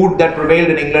mood that prevailed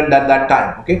in England at that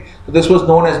time. Okay, so this was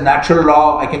known as natural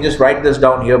law. I can just write this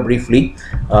down here briefly.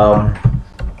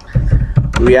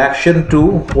 Reaction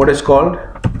to what is called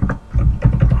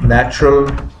natural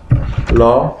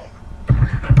law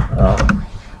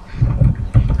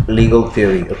legal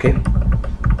theory. Okay,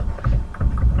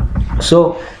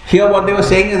 so here what they were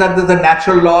saying is that the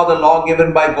natural law, the law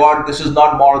given by God, this is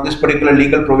not moral, this particular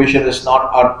legal provision is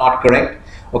not correct.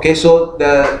 Okay, so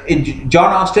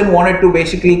John Austin wanted to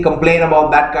basically complain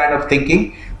about that kind of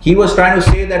thinking. He was trying to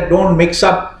say that don't mix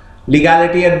up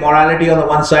legality and morality on the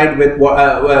one side with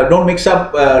don't mix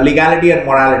up legality and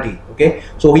morality. Okay,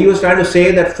 so he was trying to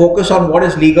say that focus on what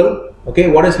is legal.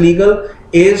 Okay, what is legal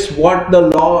is what the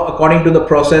law, according to the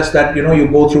process that you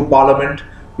go through Parliament.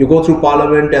 You go through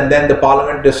Parliament, and then the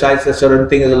Parliament decides that certain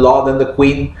thing is a law. Then the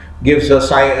Queen gives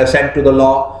assent to the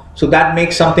law. So that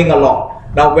makes something a law.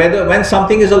 Now, when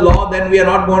something is a law, then we are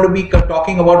not going to be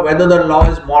talking about whether the law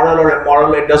is moral or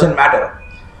immoral. It doesn't matter.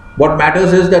 What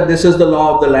matters is that this is the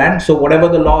law of the land. So whatever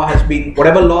law has been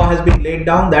laid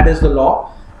down, that is the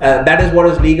law. That is what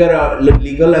is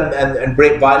legal, and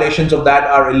violations of that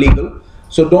are illegal.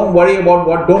 So don't worry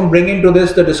about don't bring into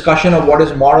this the discussion of what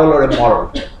is moral or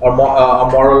immoral, or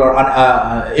moral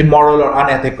or immoral or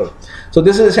unethical. So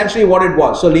this is essentially what it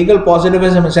was. So legal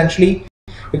positivism, essentially,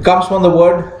 it comes from the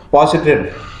word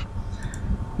posited.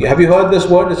 Have you heard this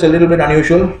word? It's a little bit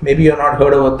unusual. Maybe you have not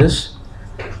heard about this.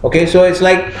 Okay, so it's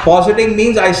like positing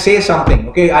means I say something.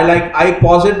 Okay, I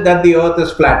posit that the earth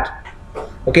is flat.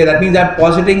 Okay, that means I'm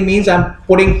positing means I'm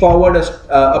putting forward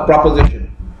a proposition.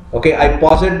 Okay, I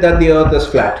posit that the earth is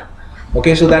flat.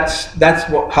 Okay, so that's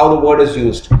how the word is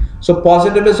used. So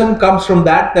positivism comes from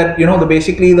that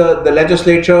basically the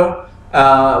legislature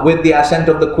with the assent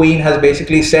of the Queen has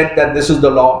basically said that this is the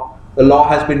law. The law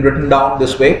has been written down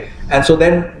this way, and so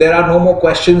then there are no more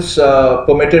questions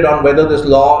permitted on whether this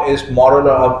law is moral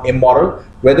or immoral.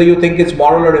 Whether you think it's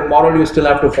moral or immoral, you still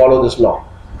have to follow this law.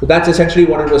 So that's essentially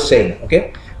what it was saying.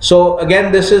 Okay, so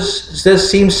again, this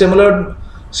seems similar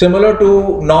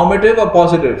to normative or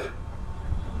positive?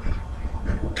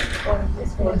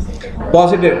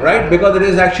 Positive, right? Because it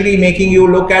is actually making you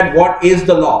look at what is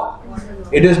the law.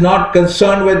 It is not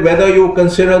concerned with whether you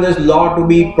consider this law to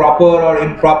be proper or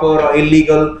improper or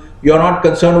illegal You're not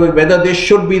concerned with whether this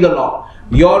should be the law.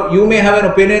 You may have an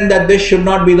opinion that this should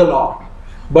not be the law,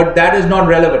 but that is not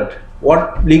relevant.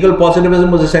 What legal positivism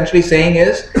was essentially saying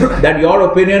is that your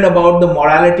opinion about the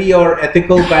morality or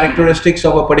ethical characteristics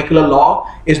of a particular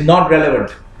law is not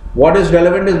relevant. What is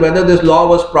relevant is whether this law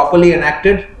was properly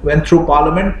enacted, went through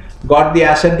parliament, got the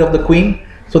assent of the Queen,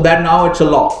 so that now it's a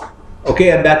law.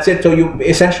 Okay, and that's it. So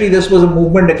essentially this was a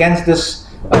movement against this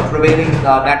prevailing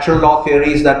natural law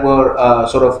theories that were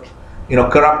sort of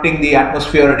corrupting the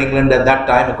atmosphere in England at that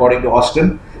time, according to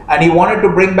Austin. And he wanted to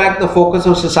bring back the focus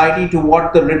of society to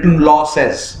what the written law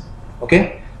says.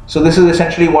 Okay, so this is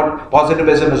essentially what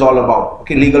positivism is all about.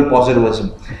 Okay, legal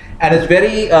positivism, and it's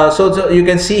very so you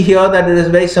can see here that it is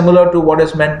very similar to what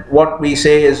is meant. What we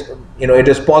say is, it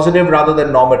is positive rather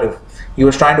than normative. He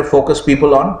was trying to focus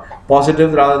people on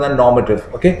positive rather than normative.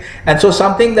 Okay, and so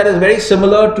something that is very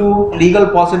similar to legal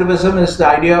positivism is the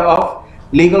idea of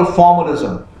legal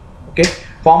formalism. Okay,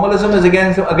 formalism is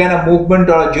again a movement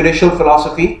or a judicial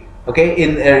philosophy. Okay,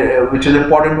 which is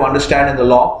important to understand in the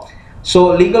law.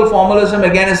 So legal formalism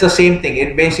again is the same thing.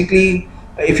 It basically,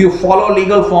 if you follow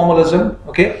legal formalism,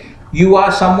 okay, you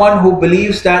are someone who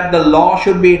believes that the law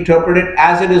should be interpreted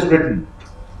as it is written.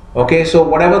 Okay, so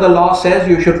whatever the law says,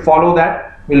 you should follow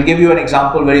that. We'll give you an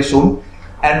example very soon.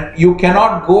 And you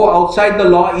cannot go outside the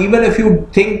law even if you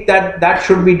think that that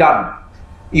should be done.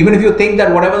 Even if you think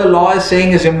that whatever the law is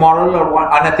saying is immoral or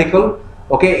unethical,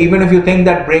 okay, even if you think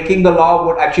that breaking the law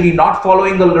would actually not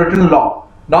following the written law,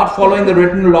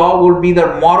 would be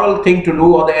the moral thing to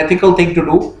do or the ethical thing to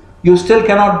do, you still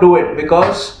cannot do it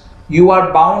because you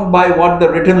are bound by what the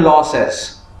written law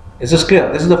says. Is this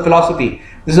clear? This is the philosophy.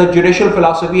 This is a judicial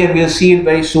philosophy, and we'll see it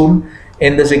very soon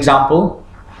in this example.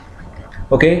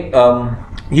 Okay,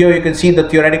 here you can see the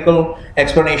theoretical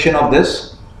explanation of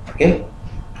this. Okay.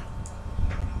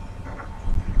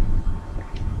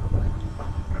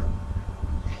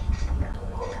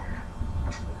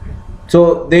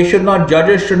 So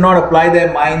judges should not apply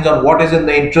their minds on what is in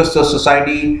the interest of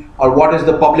society or what is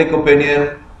the public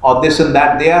opinion or this and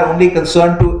that. They are only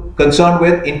concerned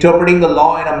with interpreting the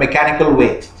law in a mechanical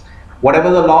way. Whatever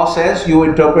the law says, you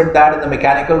interpret that in the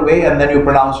mechanical way and then you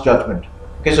pronounce judgment.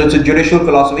 Okay, so it's a judicial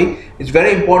philosophy. It's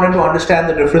very important to understand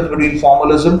the difference between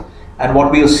formalism and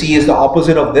what we'll see is the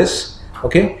opposite of this.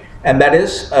 Okay, and that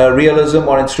is realism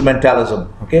or instrumentalism.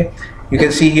 Okay. You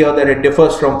can see here that it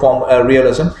differs from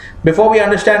realism. Before we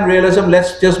understand realism,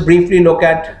 let's just briefly look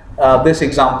at this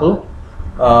example.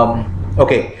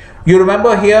 Okay, you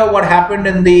remember here what happened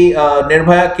in the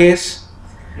Nirbhaya case?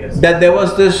 Yes. That there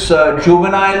was this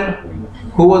juvenile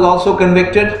who was also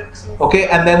convicted. Okay,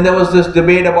 and then there was this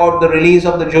debate about the release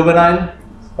of the juvenile.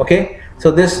 Okay,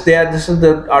 so this is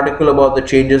the article about the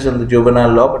changes in the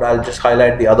juvenile law, but I'll just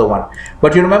highlight the other one.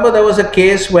 But you remember there was a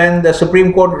case when the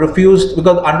Supreme Court refused,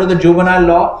 because under the juvenile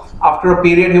law, after a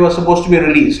period he was supposed to be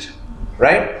released,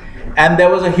 right? And there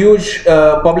was a huge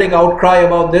public outcry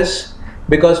about this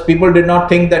because people did not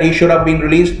think that he should have been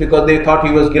released because they thought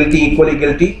he was guilty, equally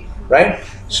guilty, right?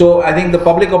 So I think the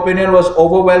public opinion was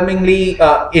overwhelmingly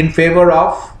in favor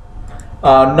of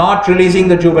not releasing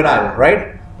the juvenile,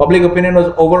 right? Public opinion was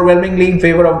overwhelmingly in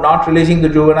favor of not releasing the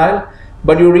juvenile,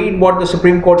 but you read what the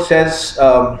Supreme Court says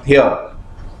here.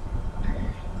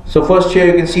 So first here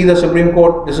you can see the Supreme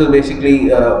Court, this is basically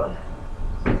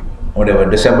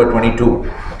December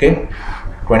 22, okay,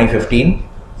 2015.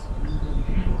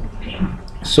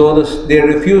 So they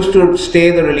refused to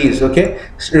stay the release, okay.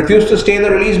 Refused to stay the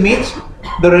release means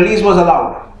the release was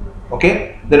allowed,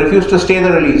 okay. They refused to stay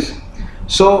the release.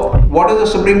 So what is the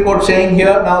Supreme Court saying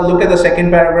here? Now look at the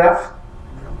second paragraph.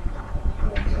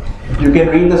 You can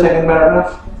read the second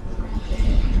paragraph.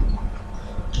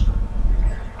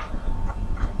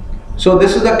 So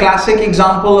this is the classic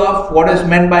example of what is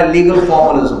meant by legal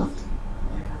formalism.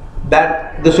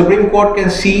 That the Supreme Court can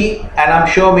see, and I'm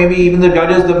sure maybe even the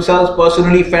judges themselves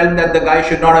personally felt that the guy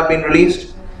should not have been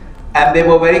released. And they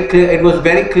were very clear, it was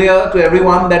very clear to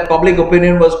everyone that public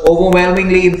opinion was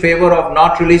overwhelmingly in favor of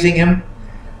not releasing him.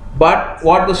 But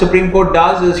what the Supreme Court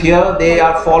does is here they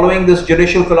are following this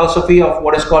judicial philosophy of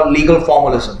what is called legal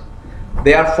formalism.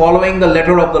 They are following the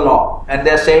letter of the law, and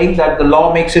they're saying that the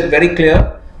law makes it very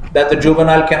clear that the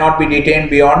juvenile cannot be detained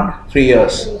beyond 3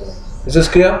 years. Is this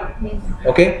clear? Yes.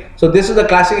 Okay. So this is a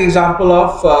classic example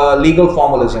of legal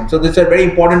formalism. So this is very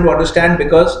important to understand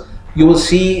because you will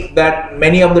see that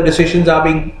many of the decisions are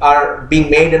being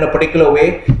made in a particular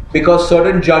way because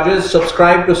certain judges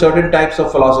subscribe to certain types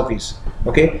of philosophies.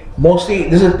 Okay, mostly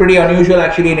this is pretty unusual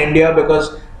actually in India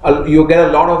because you get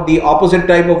a lot of the opposite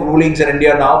type of rulings in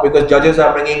India now because judges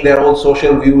are bringing their own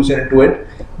social views into it.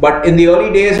 But in the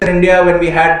early days in India, when we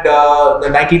had the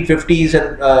 1950s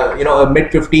and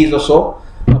mid 50s or so,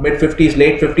 mid 50s,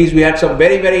 late 50s, we had some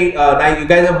very nice. You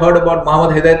guys have heard about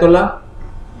Muhammad Hidayatullah?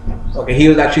 Okay, he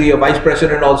was actually a vice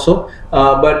president also,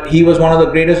 but he was one of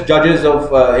the greatest judges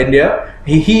of India.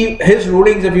 His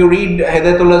rulings, if you read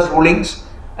Hidayatullah's rulings,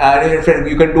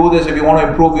 you can do this if you want to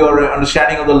improve your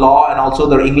understanding of the law and also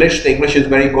the English. The English is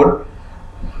very good.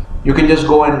 You can just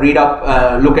go and read up,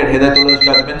 look at Hidayatullah's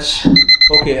judgments.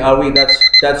 Okay,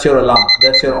 that's your alarm.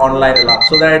 That's your online alarm,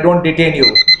 so that I don't detain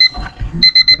you.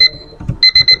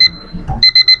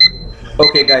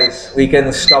 Okay, guys, we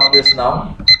can stop this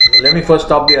now. Let me first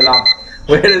stop the alarm.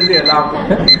 Where is the alarm?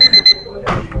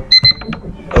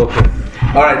 Okay.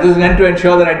 All right, this is meant to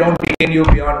ensure that I don't detain you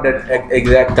beyond that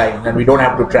exact time and we don't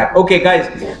have to track. Okay, guys,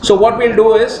 so what we'll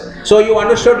do is, so you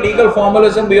understood legal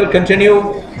formalism, we'll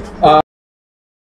continue